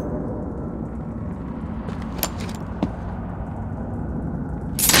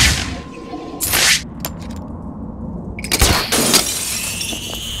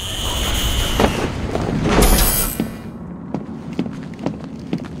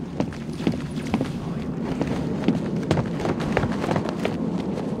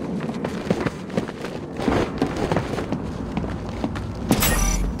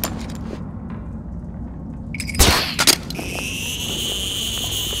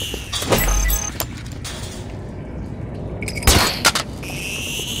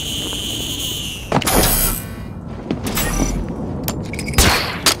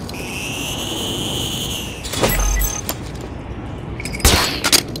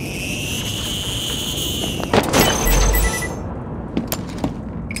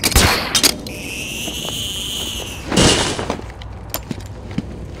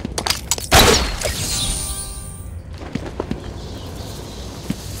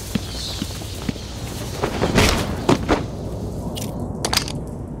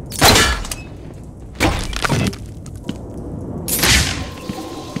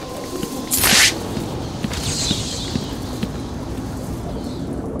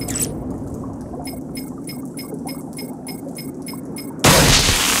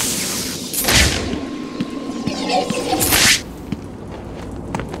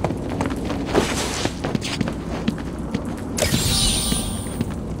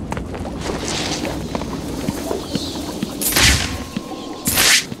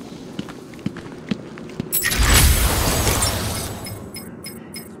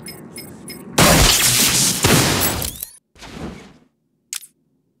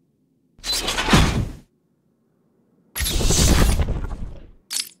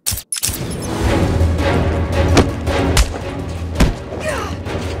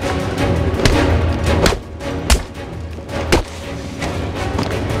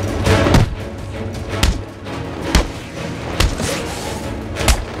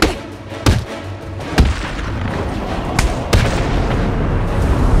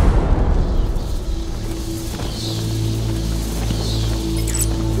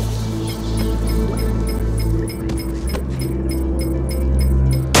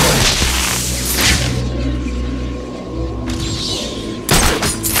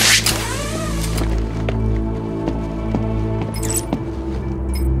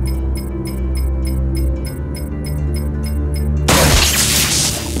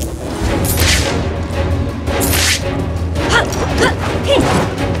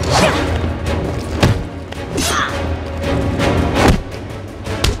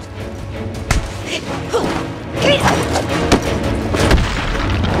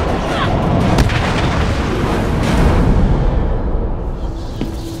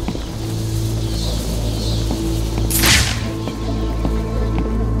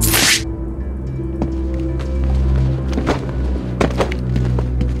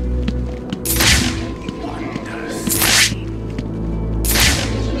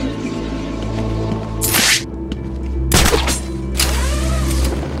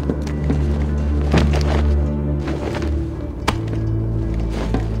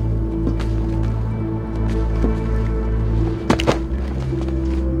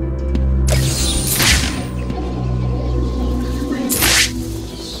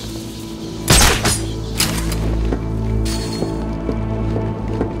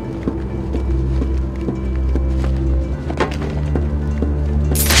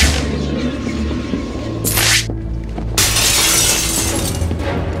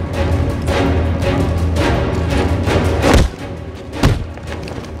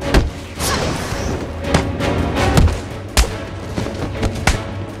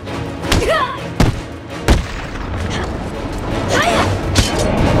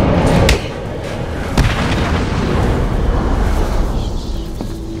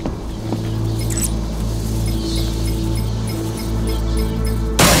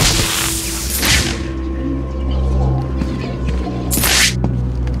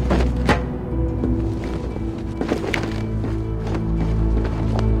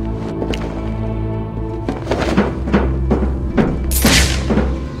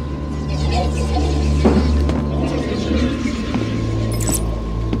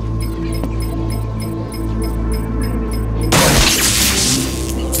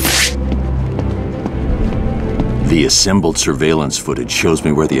 The assembled surveillance footage shows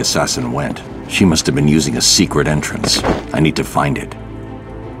me where the assassin went. She must have been using a secret entrance. I need to find it.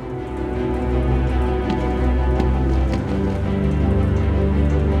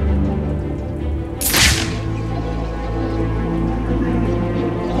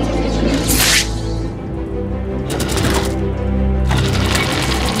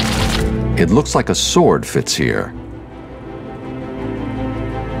 It looks like a sword fits here.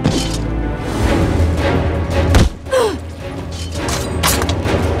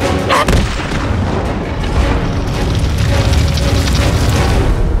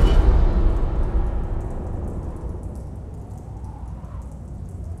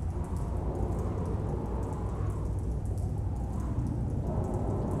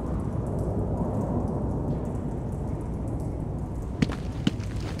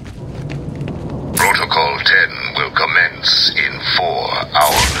 Protocol 10 will commence in 4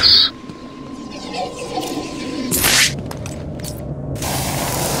 hours.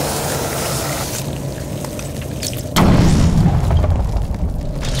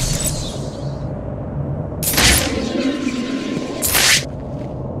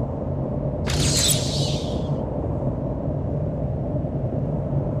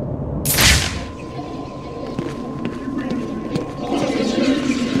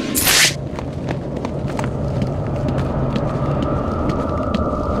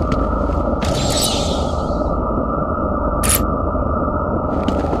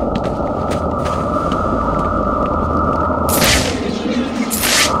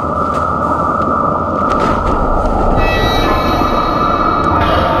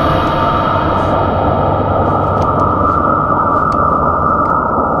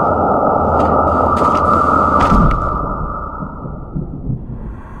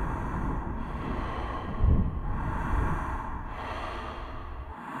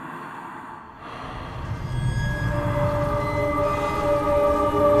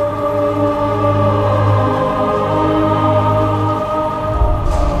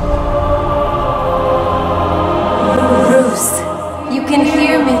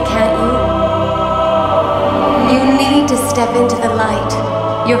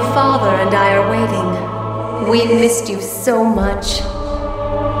 Your father and I are waiting. We missed you so much.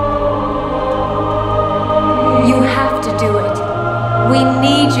 You have to do it. We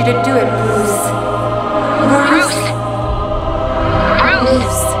need you to do it, Bruce. Bruce!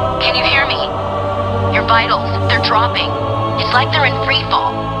 Bruce! Can you hear me? Your vitals, they're dropping. It's like they're in free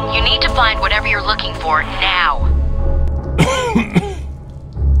fall. You need to find whatever you're looking for now.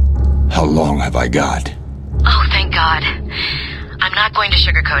 How long have I got? Oh, thank God. I'm not going to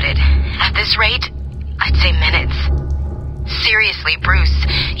sugarcoat it. At this rate, I'd say minutes. Seriously, Bruce,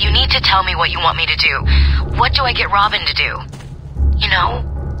 you need to tell me what you want me to do. What do I get Robin to do? You know,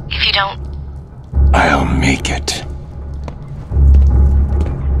 if you don't... I'll make it.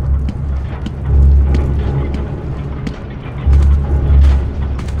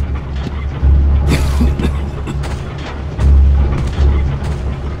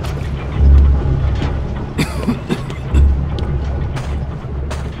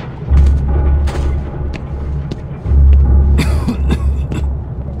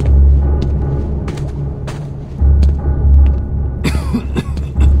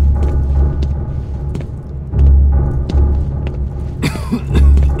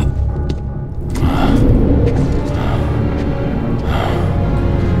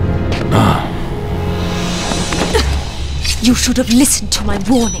 You should have listened to my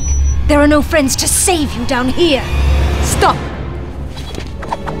warning. There are no friends to save you down here. Stop!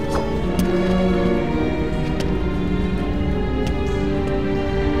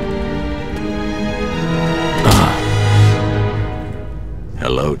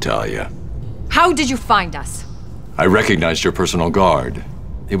 Hello, Talia. How did you find us? I recognized your personal guard.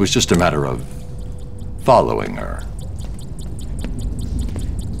 It was just a matter of following her.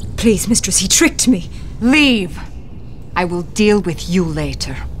 Please, mistress, he tricked me. Leave. I will deal with you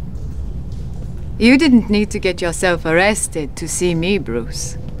later. You didn't need to get yourself arrested to see me,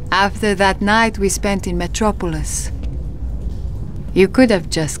 Bruce. After that night we spent in Metropolis. You could have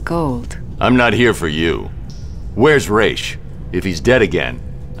just called. I'm not here for you. Where's Raish? If he's dead again,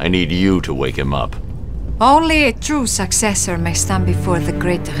 I need you to wake him up. Only a true successor may stand before the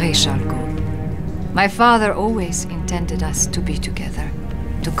great Raish Al Ghul. My father always intended us to be together,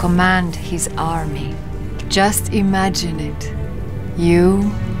 to command his army. Just imagine it. You,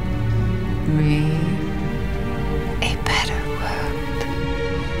 me, a better world.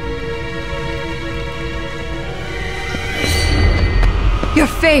 Your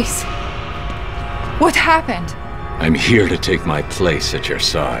face! What happened? I'm here to take my place at your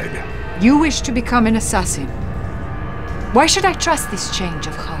side. You wish to become an assassin. Why should I trust this change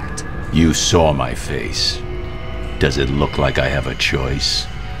of heart? You saw my face. Does it look like I have a choice?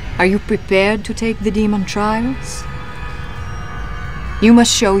 Are you prepared to take the demon trials? You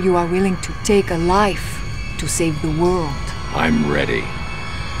must show you are willing to take a life to save the world. I'm ready.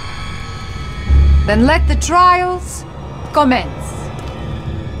 Then let the trials commence.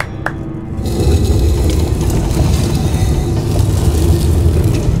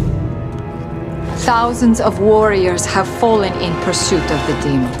 Thousands of warriors have fallen in pursuit of the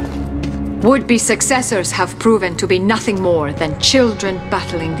demon. Would-be successors have proven to be nothing more than children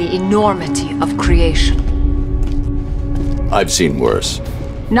battling the enormity of creation. I've seen worse.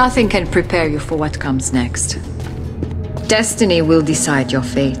 Nothing can prepare you for what comes next. Destiny will decide your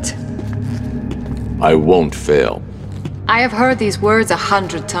fate. I won't fail. I have heard these words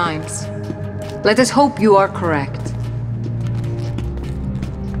 100 times. Let us hope you are correct.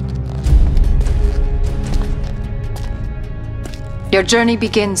 Your journey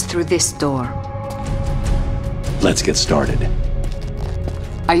begins through this door. Let's get started.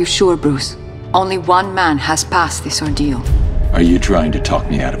 Are you sure, Bruce? Only one man has passed this ordeal. Are you trying to talk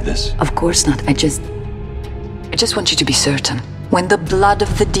me out of this? Of course not. I just want you to be certain. When the blood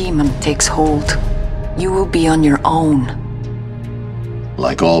of the demon takes hold, you will be on your own.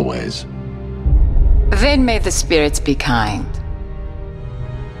 Like always. Then may the spirits be kind.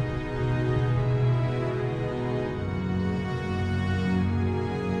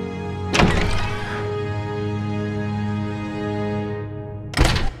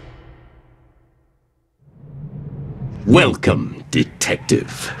 Welcome,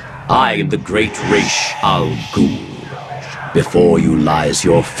 Detective. I am the great Raish Al Ghul. Before you lies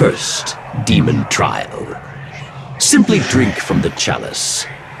your first demon trial. Simply drink from the chalice.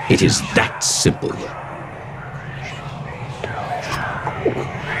 It is that simple.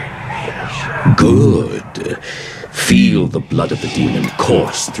 Good. Feel the blood of the demon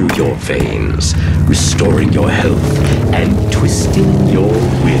course through your veins, restoring your health and twisting your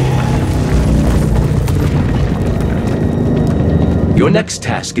will. Your next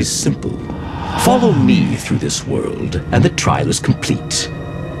task is simple. Follow me through this world, and the trial is complete.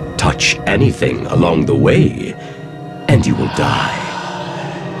 Touch anything along the way, and you will die.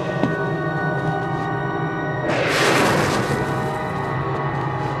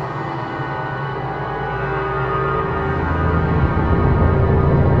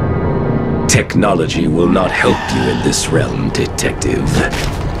 Technology will not help you in this realm, Detective.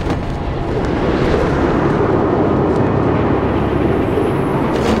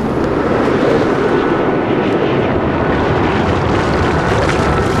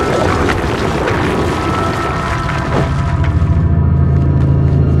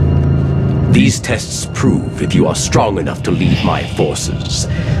 These tests prove if you are strong enough to lead my forces,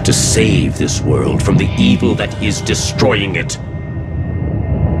 to save this world from the evil that is destroying it.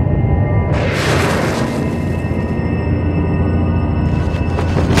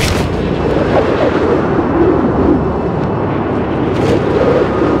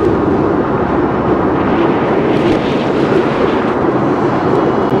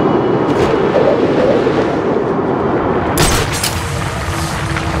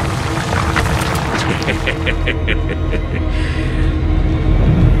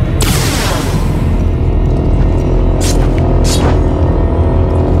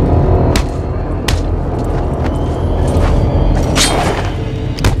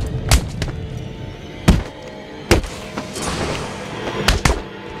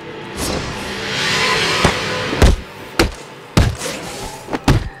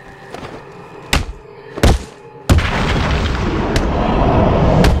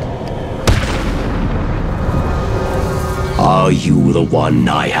 Are you the one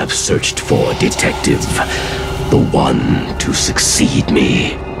I have searched for, detective? The one to succeed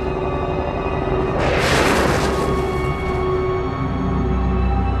me?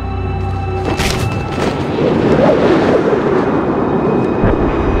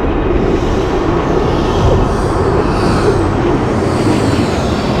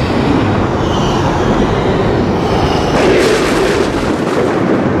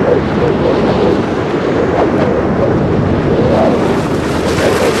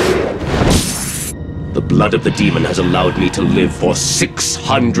 The blood of the demon has allowed me to live for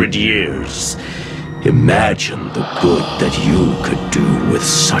 600 years. Imagine the good that you could do with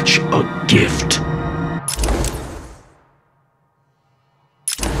such a gift.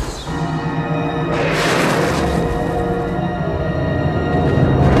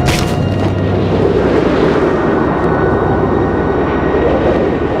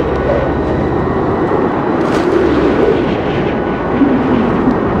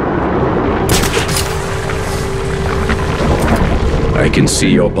 I can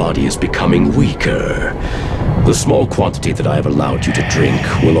see your body is becoming weaker. The small quantity that I have allowed you to drink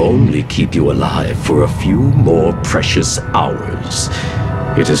will only keep you alive for a few more precious hours.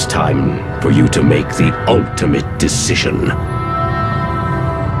 It is time for you to make the ultimate decision.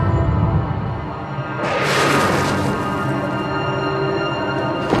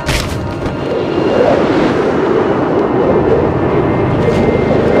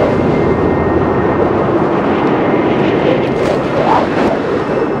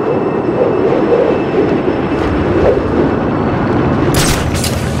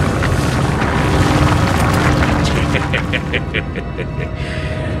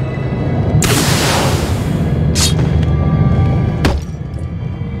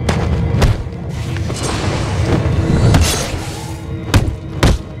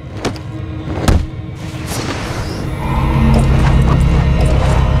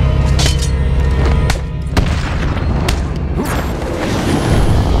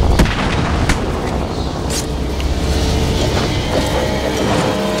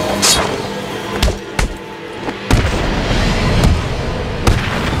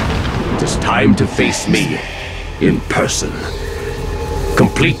 Time to face me in person.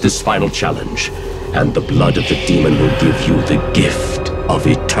 Complete this final challenge, and the blood of the demon will give you the gift of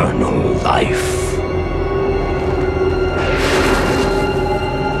eternal life.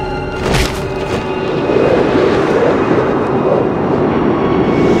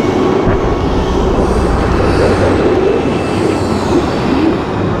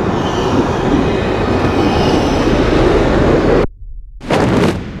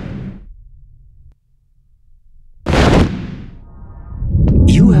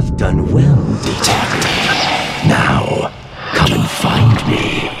 Done well, detective. Now, come and find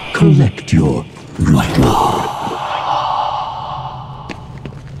me. Collect your reward.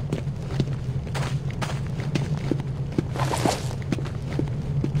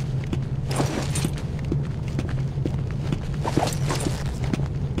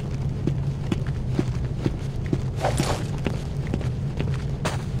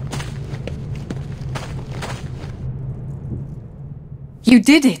 You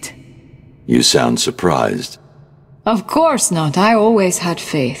did it! You sound surprised. Of course not. I always had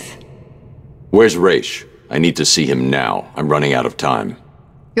faith. Where's Raish? I need to see him now. I'm running out of time.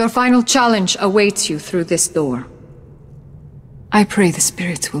 Your final challenge awaits you through this door. I pray the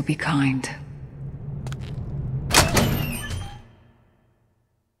spirits will be kind.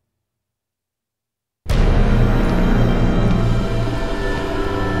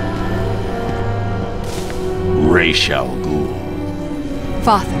 Raish Al Ghul.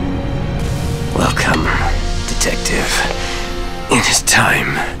 Father. Welcome, detective. It is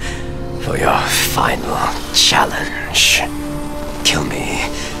time for your final challenge. Kill me.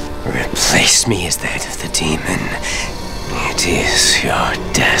 Replace me as the head of the demon. It is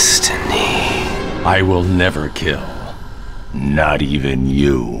your destiny. I will never kill. Not even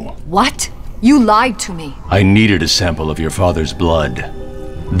you. What? You lied to me. I needed a sample of your father's blood.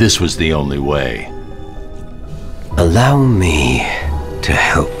 This was the only way. Allow me to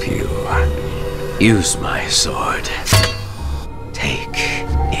help you. Use my sword. Take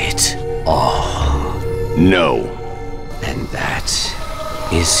it all. No. And that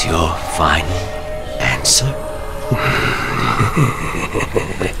is your final answer?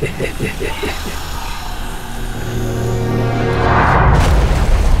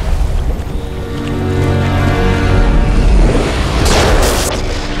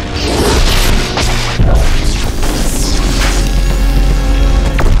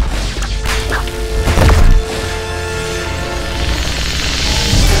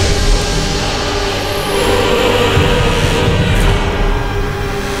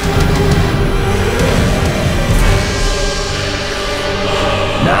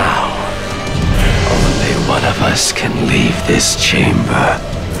 this chamber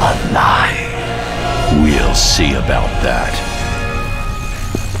alive. We'll see about that.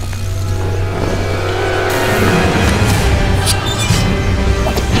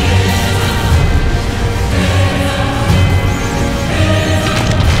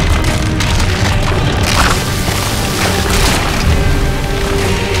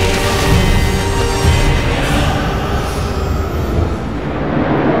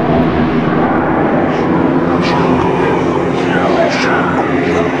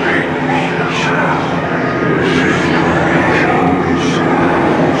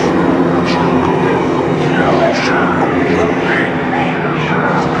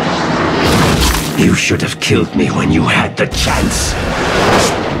 You should have killed me when you had the chance.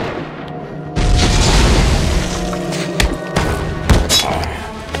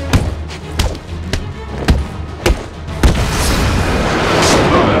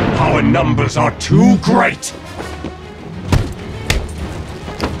 Our numbers are too great!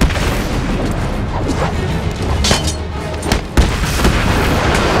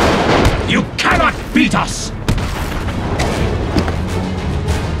 You cannot beat us!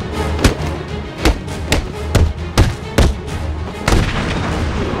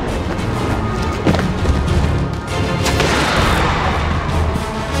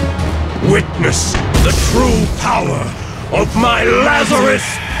 Witness the true power of my Lazarus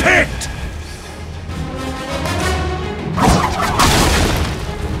Pit!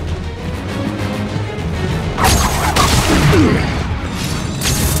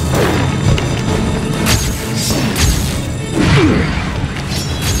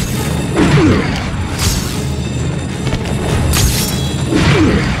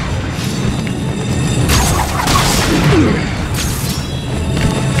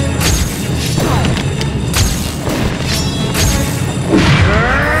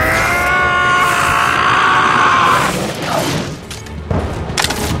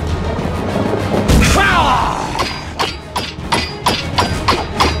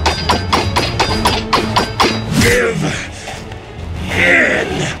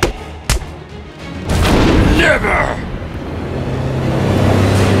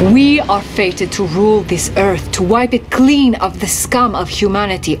 We are fated to rule this earth, to wipe it clean of the scum of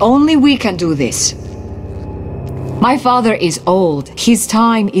humanity. Only we can do this. My father is old. His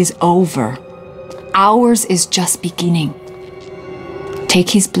time is over. Ours is just beginning. Take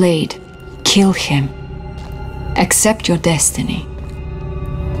his blade. Kill him. Accept your destiny.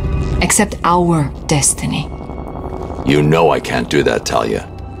 Accept our destiny. You know I can't do that, Talia.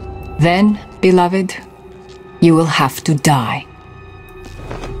 Then, beloved, you will have to die.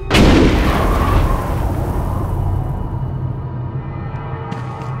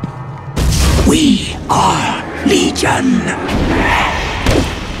 We are Legion.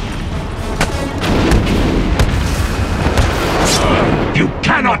 You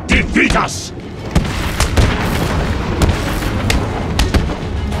cannot defeat us!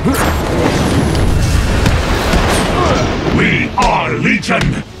 We are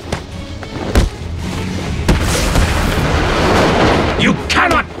Legion! You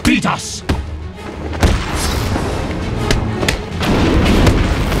cannot beat us!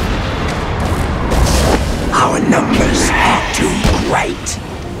 Our numbers are too great.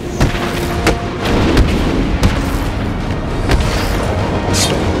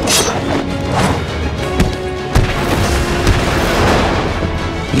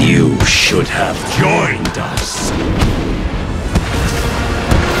 You should have joined us.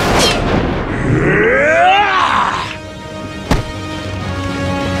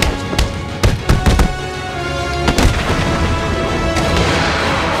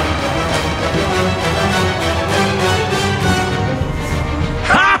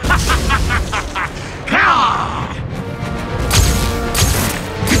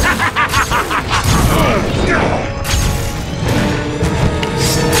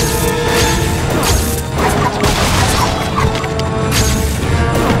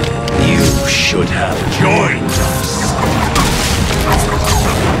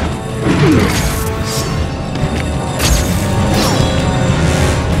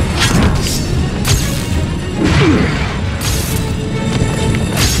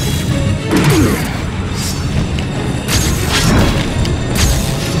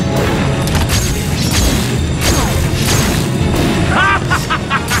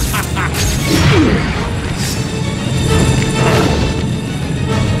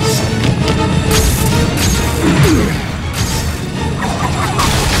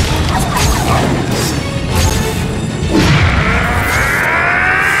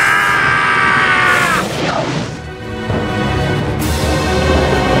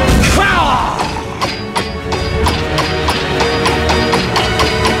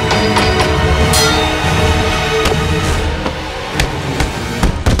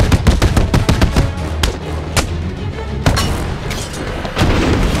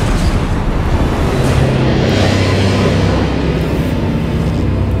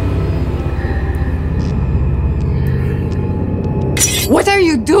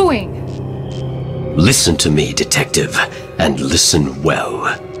 you doing? Listen to me, detective, and listen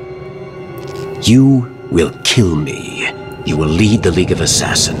well. You will kill me. You will lead the League of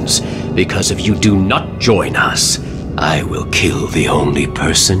Assassins, because if you do not join us, I will kill the only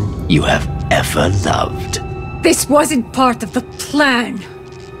person you have ever loved. This wasn't part of the plan.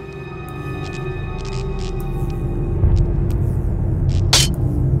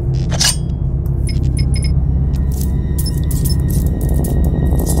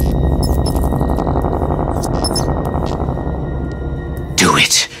 Do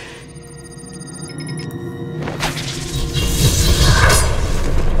it.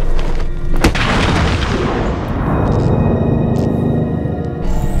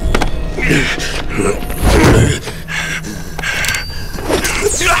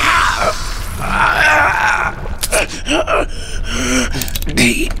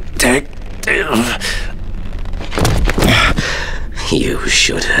 Detective. You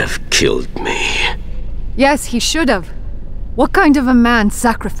should have killed me. Yes, he should have. What kind of a man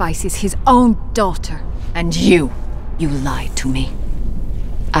sacrifices his own daughter? And you lied to me.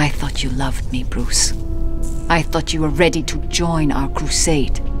 I thought you loved me, Bruce. I thought you were ready to join our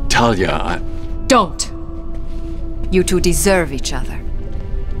crusade. Talia, Don't! You two deserve each other.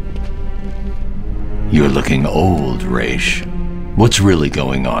 You're looking old, Raish. What's really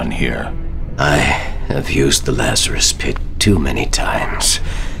going on here? I have used the Lazarus Pit too many times.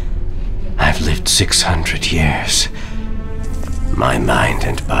 I've lived 600 years. My mind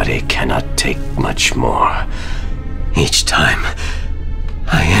and body cannot take much more. Each time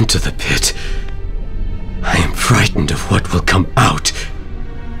I enter the pit, I am frightened of what will come out.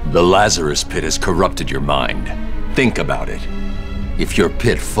 The Lazarus Pit has corrupted your mind. Think about it. If your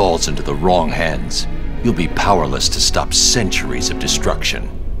pit falls into the wrong hands, you'll be powerless to stop centuries of destruction.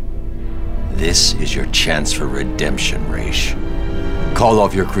 This is your chance for redemption, Raish. Call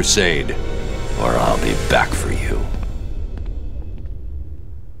off your crusade, or I'll be back for you.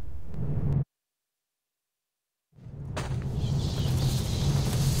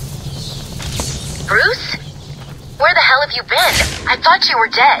 Bruce? Where the hell have you been? I thought you were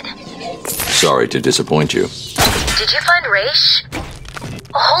dead. Sorry to disappoint you. Did you find Raish?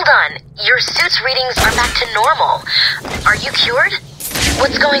 Hold on. Your suit's readings are back to normal. Are you cured?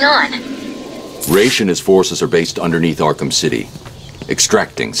 What's going on? Raish and his forces are based underneath Arkham City,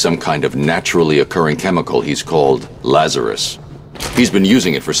 extracting some kind of naturally occurring chemical he's called Lazarus. He's been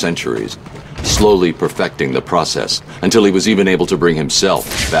using it for centuries, slowly perfecting the process until he was even able to bring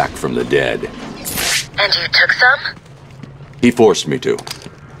himself back from the dead. And you took some? He forced me to.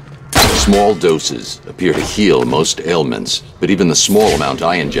 Small doses appear to heal most ailments, but even the small amount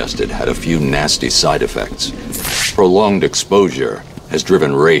I ingested had a few nasty side effects. Prolonged exposure has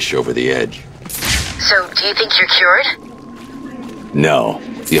driven Raish over the edge. So, do you think you're cured? No,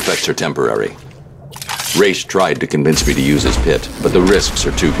 the effects are temporary. Raish tried to convince me to use his pit, but the risks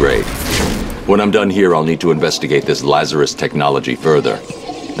are too great. When I'm done here, I'll need to investigate this Lazarus technology further.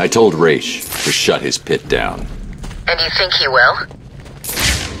 I told Raish to shut his pit down. And you think he will?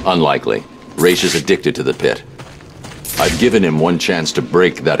 Unlikely. Raish is addicted to the pit. I've given him one chance to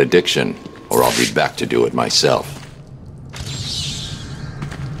break that addiction, or I'll be back to do it myself.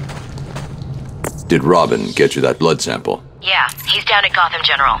 Did Robin get you that blood sample? Yeah, he's down at Gotham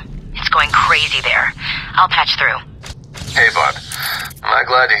General. It's going crazy there. I'll patch through. Hey, bud. I'm not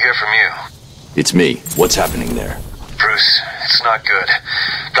glad to hear from you. It's me. What's happening there? Bruce, it's not good.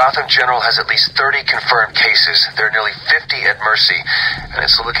 Gotham General has at least 30 confirmed cases. There are nearly 50 at Mercy, and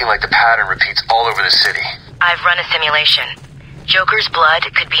it's looking like the pattern repeats all over the city. I've run a simulation. Joker's blood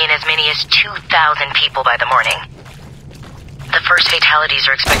could be in as many as 2,000 people by the morning. The first fatalities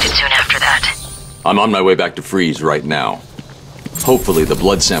are expected soon after that. I'm on my way back to Freeze right now. Hopefully the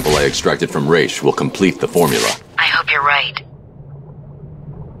blood sample I extracted from Raish will complete the formula. I hope you're right.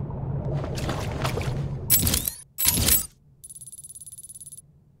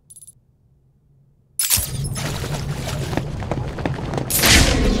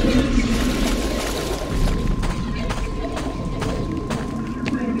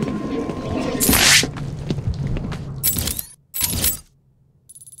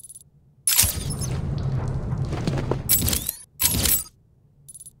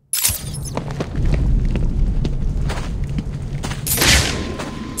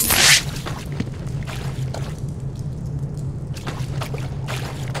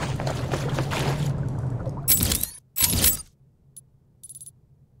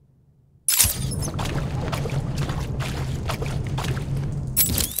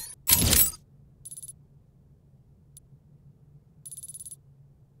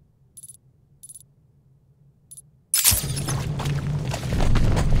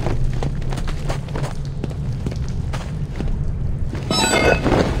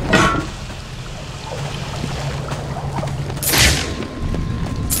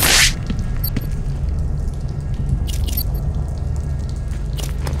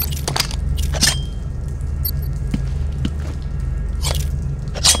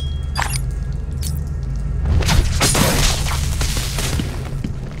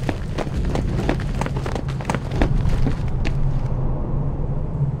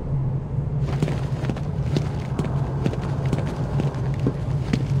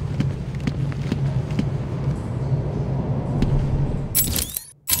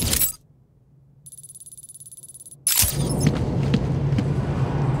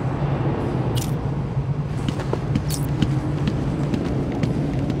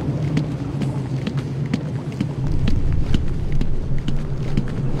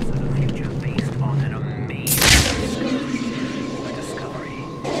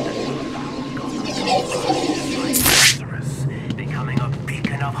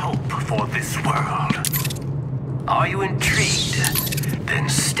 One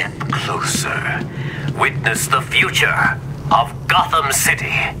step closer. Witness the future of Gotham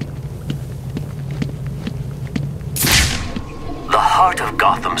City. The heart of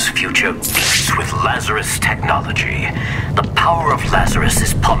Gotham's future beats with Lazarus technology. The power of Lazarus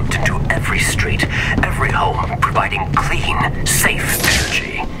is pumped into every street, every home, providing clean, safe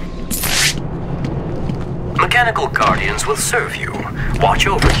energy. Mechanical guardians will serve you, watch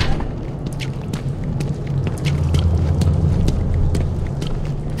over you.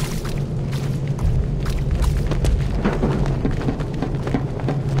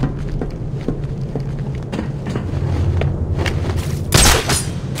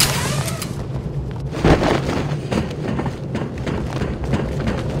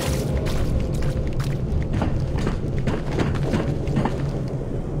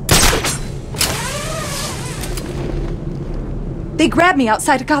 They grabbed me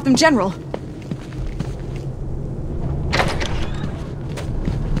outside of Gotham General.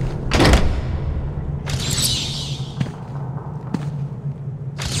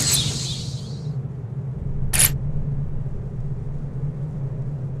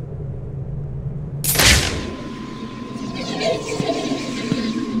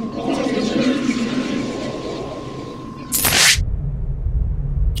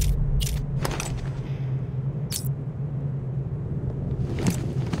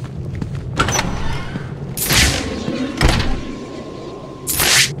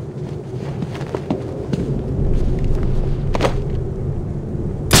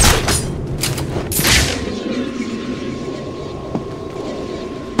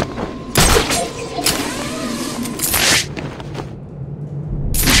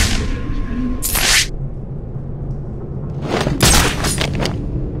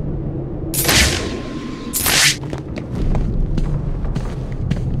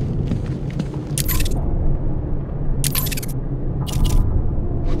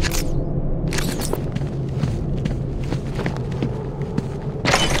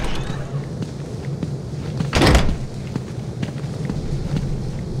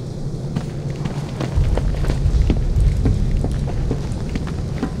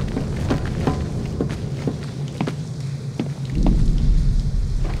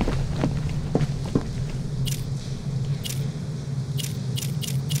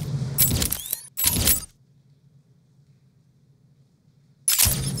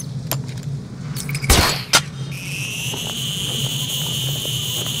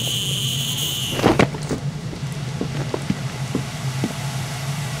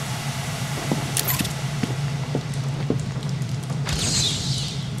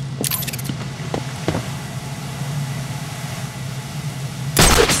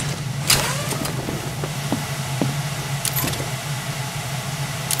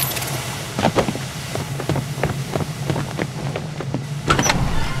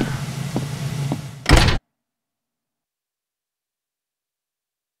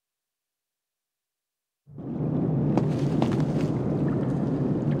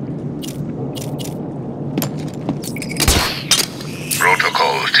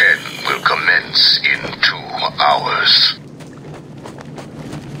 Protocol 10 will commence in 2 hours.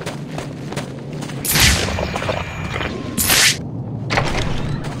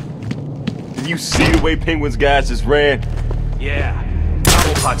 Did you see the way Penguin's guys just ran? Yeah,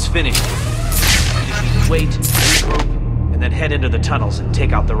 Cobblepot's finished. We just need to wait, regroup, and then head into the tunnels and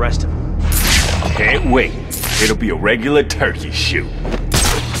take out the rest of them. Can't wait. It'll be a regular turkey shoot.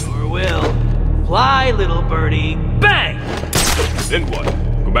 Sure will. Fly, little birdie. Bang! Then what?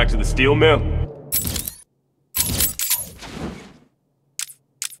 Go back to the steel mill?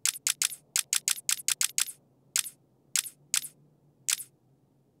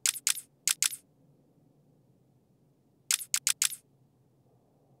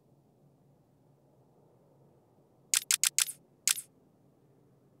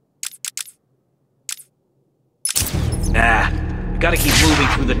 Nah, we gotta keep moving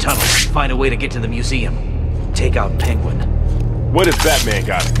through the tunnels and find a way to get to the museum. Take out Penguin. What has Batman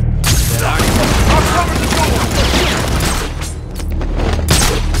got?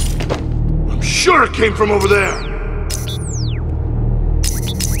 I'm sure it came from over there.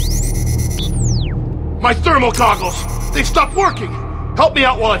 My thermal goggles! They've stopped working! Help me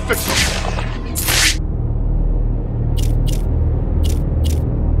out while I fix them.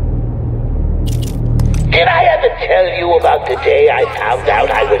 Did I ever tell you about the day I found out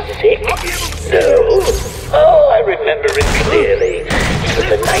I was sick? No. Oh, I remember it clearly. It was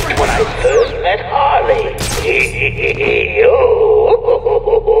the night when I first met Harley.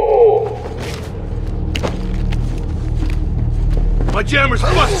 My jammer's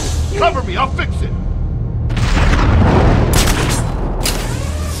busted! Cover me, I'll fix it!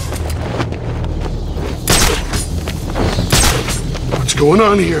 going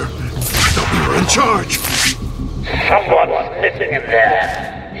on here? I thought we were in charge. Someone's missing in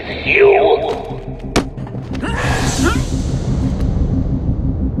there. Is it you?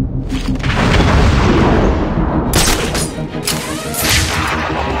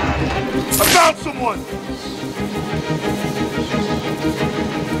 I found someone!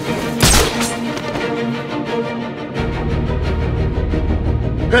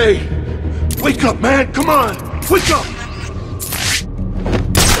 Hey! Wake up, man! Come on! Wake up!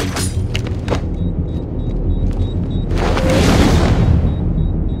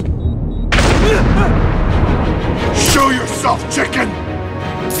 Show yourself, chicken!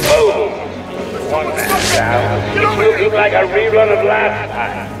 Oh! One man down. It's looking like a rerun of last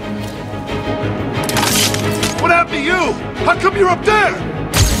time. What happened to you? How come you're up there?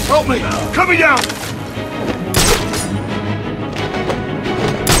 Help me! Coming down!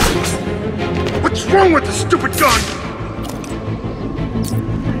 What's wrong with the stupid gun?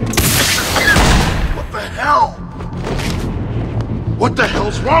 What the hell? What the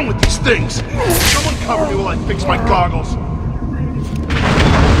hell's wrong with these things? Someone cover me while I fix my goggles.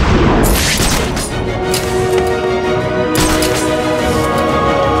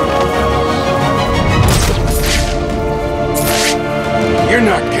 You're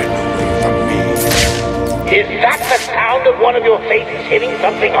not getting away from me. Is that the sound of one of your faces hitting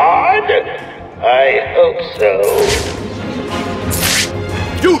something hard? I hope so.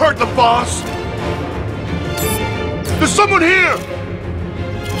 You heard the boss! There's someone here!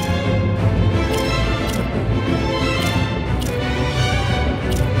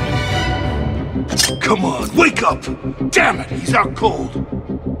 Come on, wake up! Damn it, he's out cold.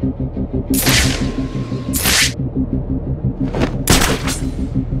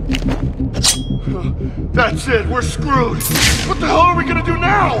 That's it, we're screwed. What the hell are we gonna do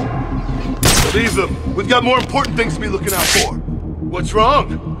now? Leave them. We've got more important things to be looking out for. What's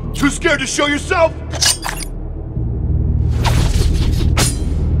wrong? Too scared to show yourself?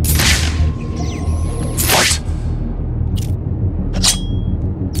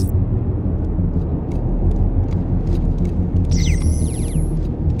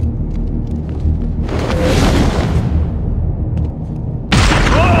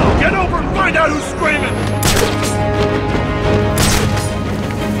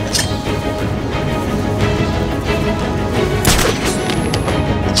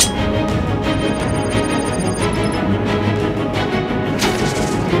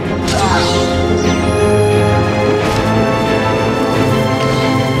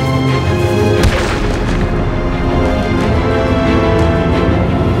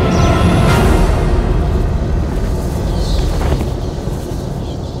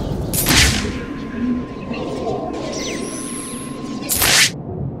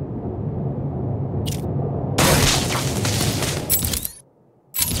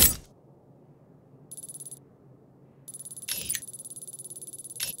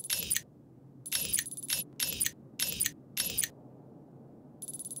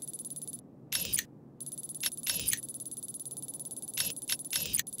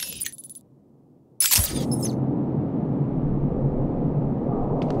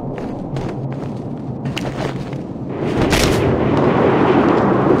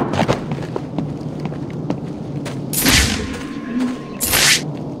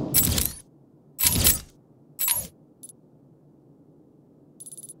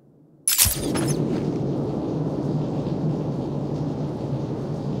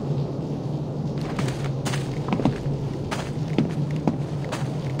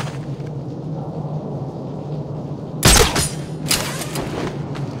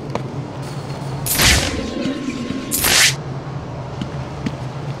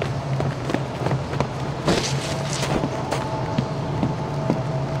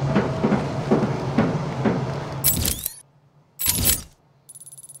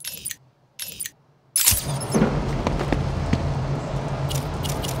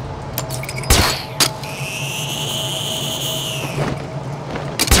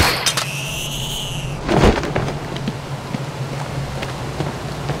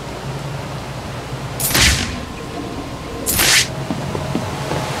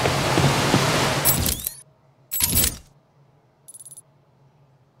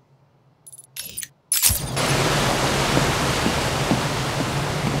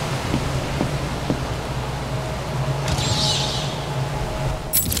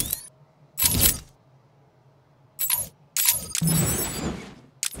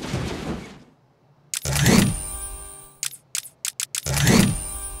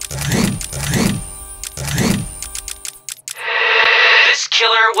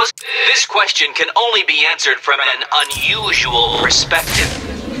 killer was... This question can only be answered from an unusual perspective.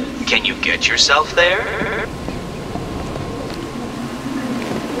 Can you get yourself there?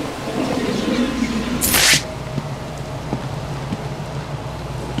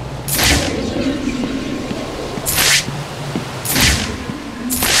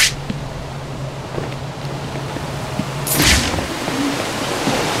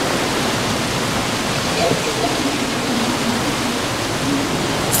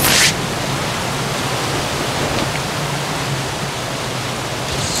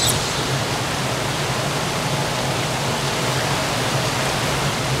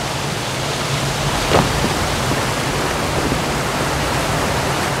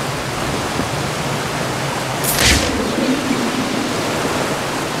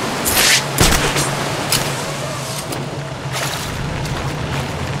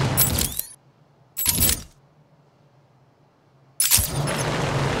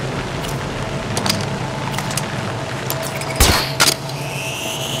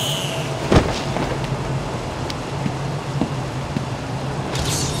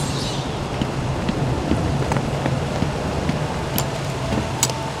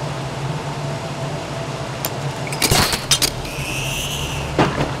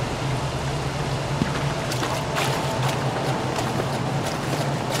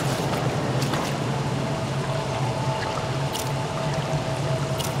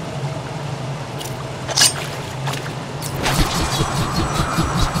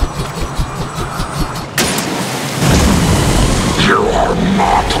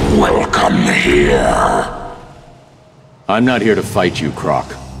 I'm not here to fight you,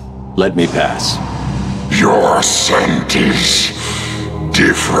 Croc. Let me pass. Your scent is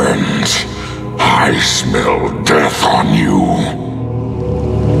different. I smell death on you.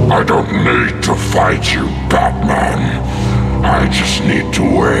 I don't need to fight you, Batman. I just need to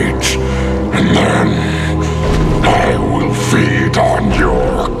wait, and then I will feed on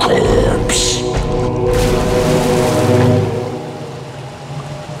your corpse.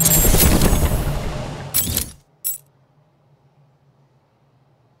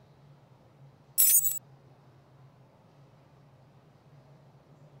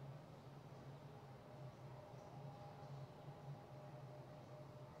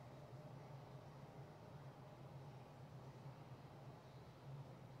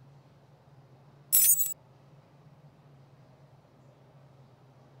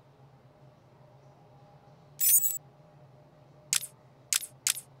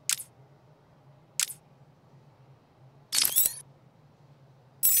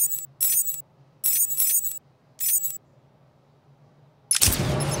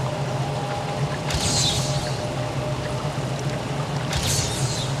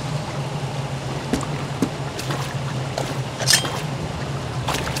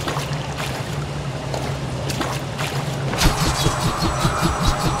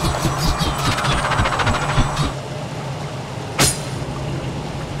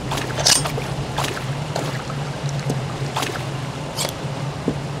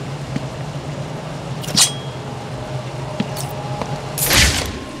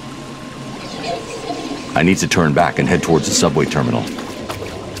 I need to turn back and head towards the subway terminal.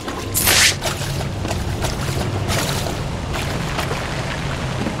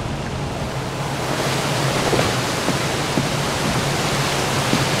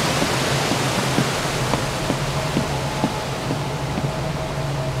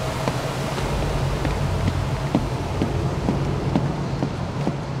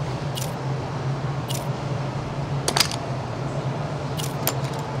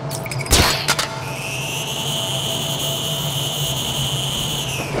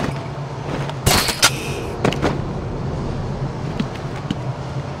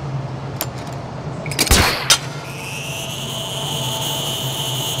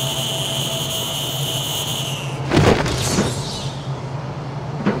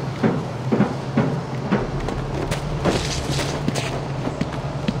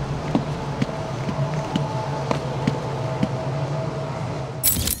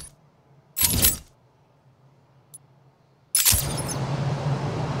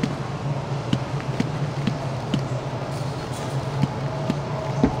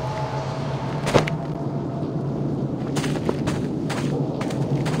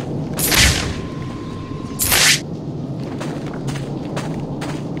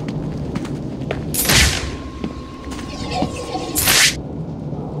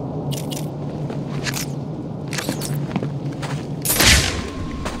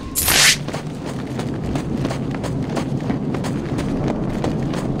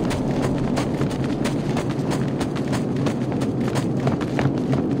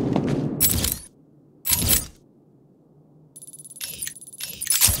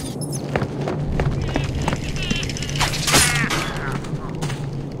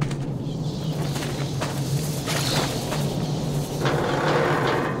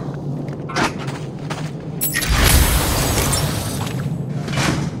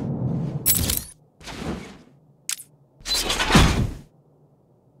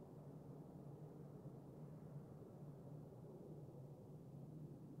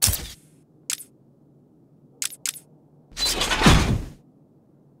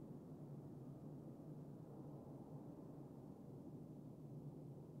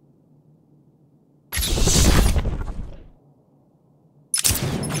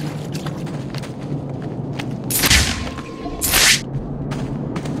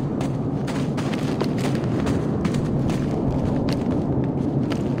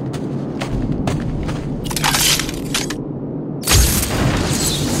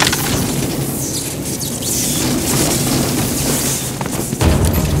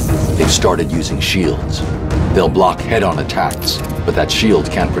 started using shields. They'll block head-on attacks, but that shield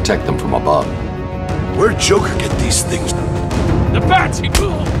can't protect them from above. Where'd Joker get these things? The bats, he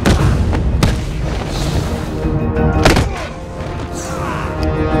blew!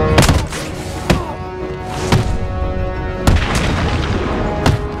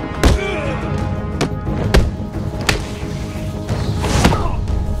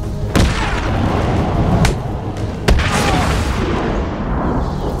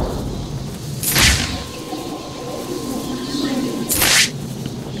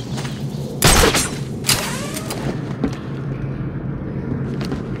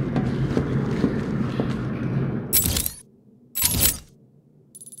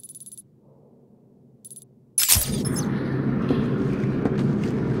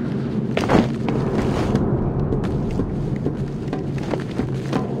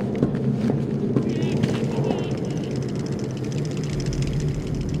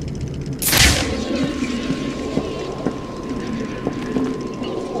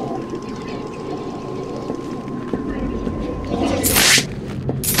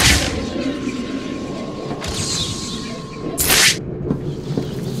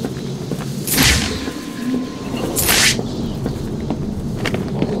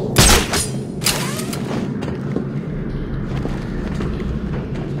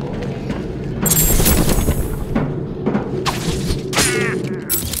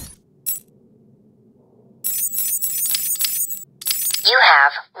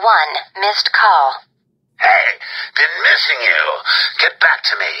 Missed call. Hey, been missing you. Get back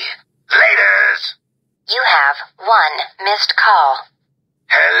to me. Laters. You have 1 missed call.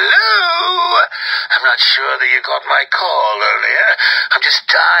 Hello? I'm not sure that you got my call earlier. I'm just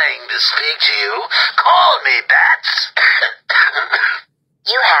dying to speak to you. Call me, Bats.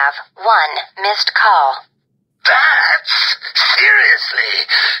 You have 1 missed call. Bats? Seriously?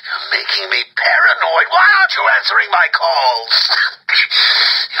 You're making me paranoid. Why aren't you answering my calls?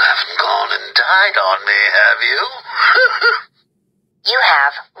 You haven't gone and died on me, have you? You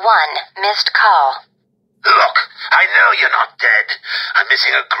have 1 missed call. Look, I know you're not dead. I'm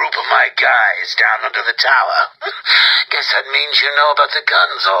missing a group of my guys down under the tower. Guess that means you know about the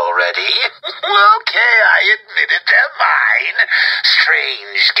guns already. Okay, I admit it, they're mine.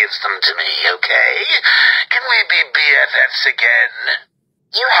 Strange gives them to me, okay? Can we be BFFs again?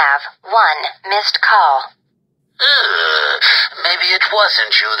 You have 1 missed call. Maybe it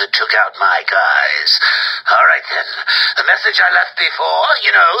wasn't you that took out my guys. All right, then. The message I left before,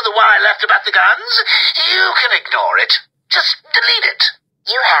 you know, the one I left about the guns, you can ignore it. Just delete it.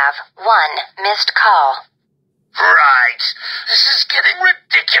 You have 1 missed call. Right. This is getting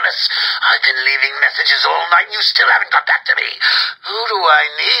ridiculous. I've been leaving messages all night and you still haven't got back to me. Who do I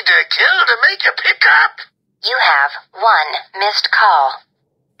need to kill to make a pickup? You have 1 missed call.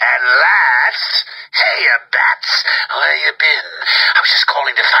 At last? Hey, Bats, where you been? I was just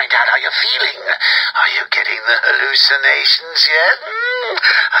calling to find out how you're feeling. Are you getting the hallucinations yet?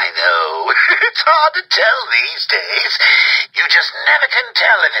 I know. It's hard to tell these days. You just never can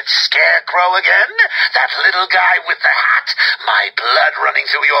tell if it's Scarecrow again, that little guy with the hat, my blood running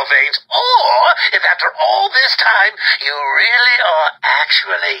through your veins, or if after all this time you really are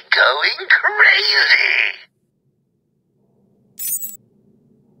actually going crazy.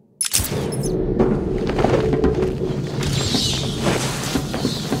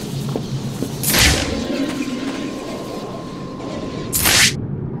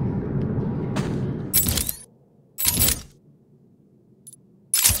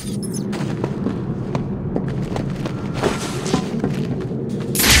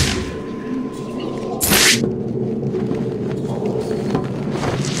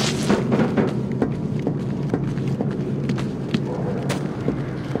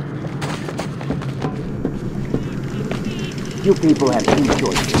 You people have 2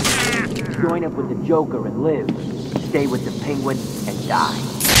 choices. Join up with the Joker and live. Stay with the Penguin and die.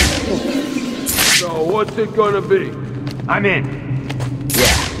 So, what's it gonna be? I'm in.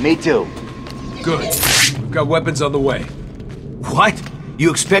 Yeah, me too. Good. We've got weapons on the way. What? You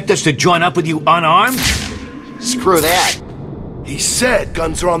expect us to join up with you unarmed? Screw that. He said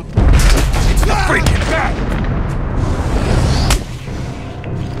guns are on... It's the freaking bat!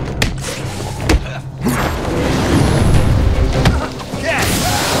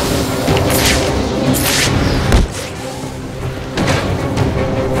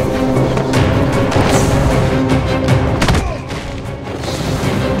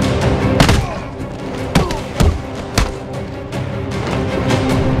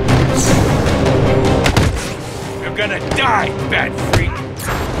 Gonna die, bat freak!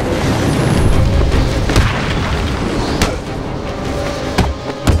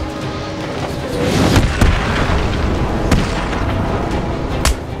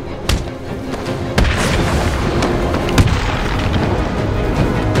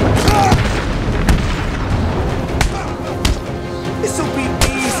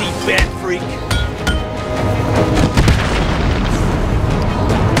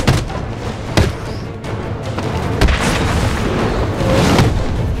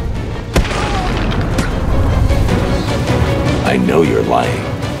 know you're lying.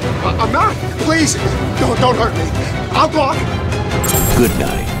 I'm not! Please! Don't hurt me! I'll talk! Good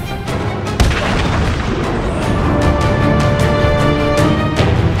night.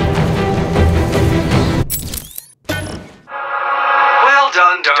 Well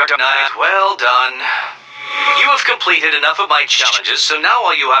done, Dark Knight. Well done. You have completed enough of my challenges, so now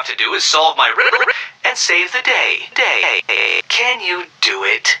all you have to do is solve my riddle and save the day. Can you do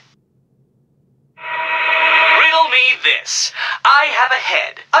it? Riddle me this. I have a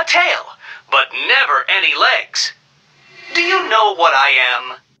head, a tail, but never any legs. Do you know what I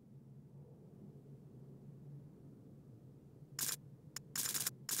am?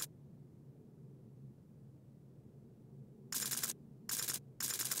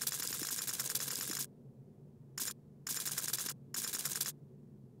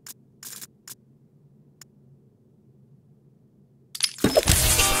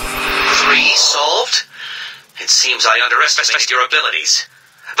 Solved? It seems I underestimated your abilities.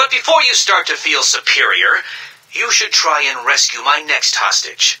 But before you start to feel superior, you should try and rescue my next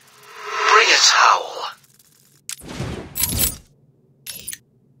hostage. Bring a towel.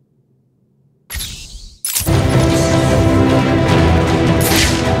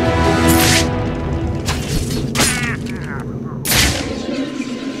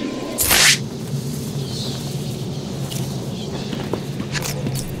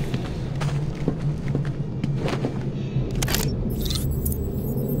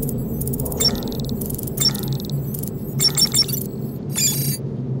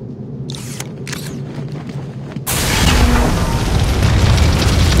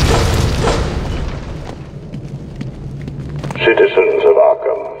 Citizens of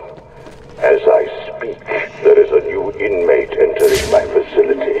Arkham, as I speak, there is a new inmate entering my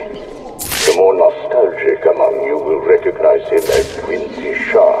facility. The more nostalgic among you will recognize him as Quincy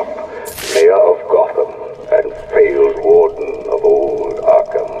Sharp, Mayor of Gotham and failed warden of old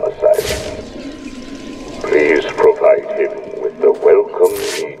Arkham Asylum. Please provide him with the welcome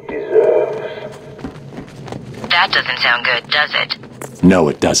he deserves. That doesn't sound good, does it? No,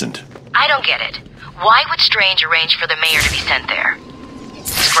 it doesn't. I don't get it. Why would Strange arrange for the mayor to be sent there?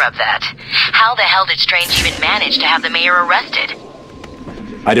 Scrub that. How the hell did Strange even manage to have the mayor arrested?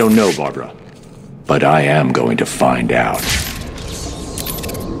 I don't know, Barbara. But I am going to find out.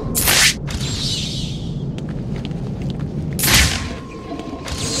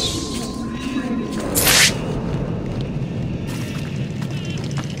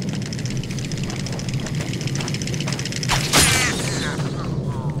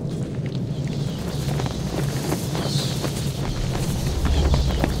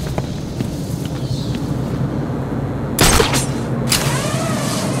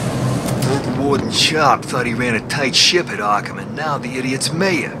 Warden Sharp thought he ran a tight ship at Arkham, and now the idiot's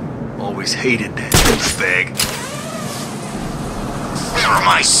mayor. Always hated that douchebag. Where are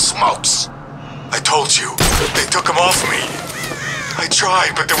my smokes? I told you, they took them off me. I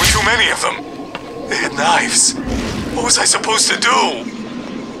tried, but there were too many of them. They had knives. What was I supposed to do?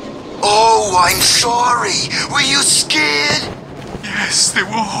 Oh, I'm sorry. Were you scared? Yes, they were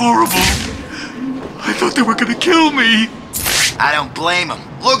horrible. I thought they were gonna kill me. I don't blame him.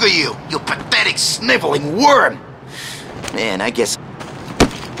 Look at you, you pathetic, sniveling worm! Man, I guess...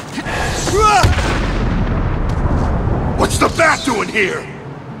 What's the bat doing here?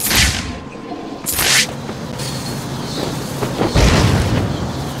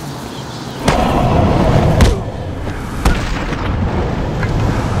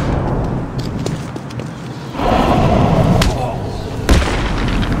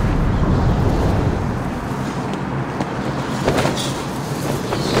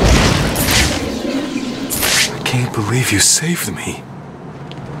 I can't believe you saved me.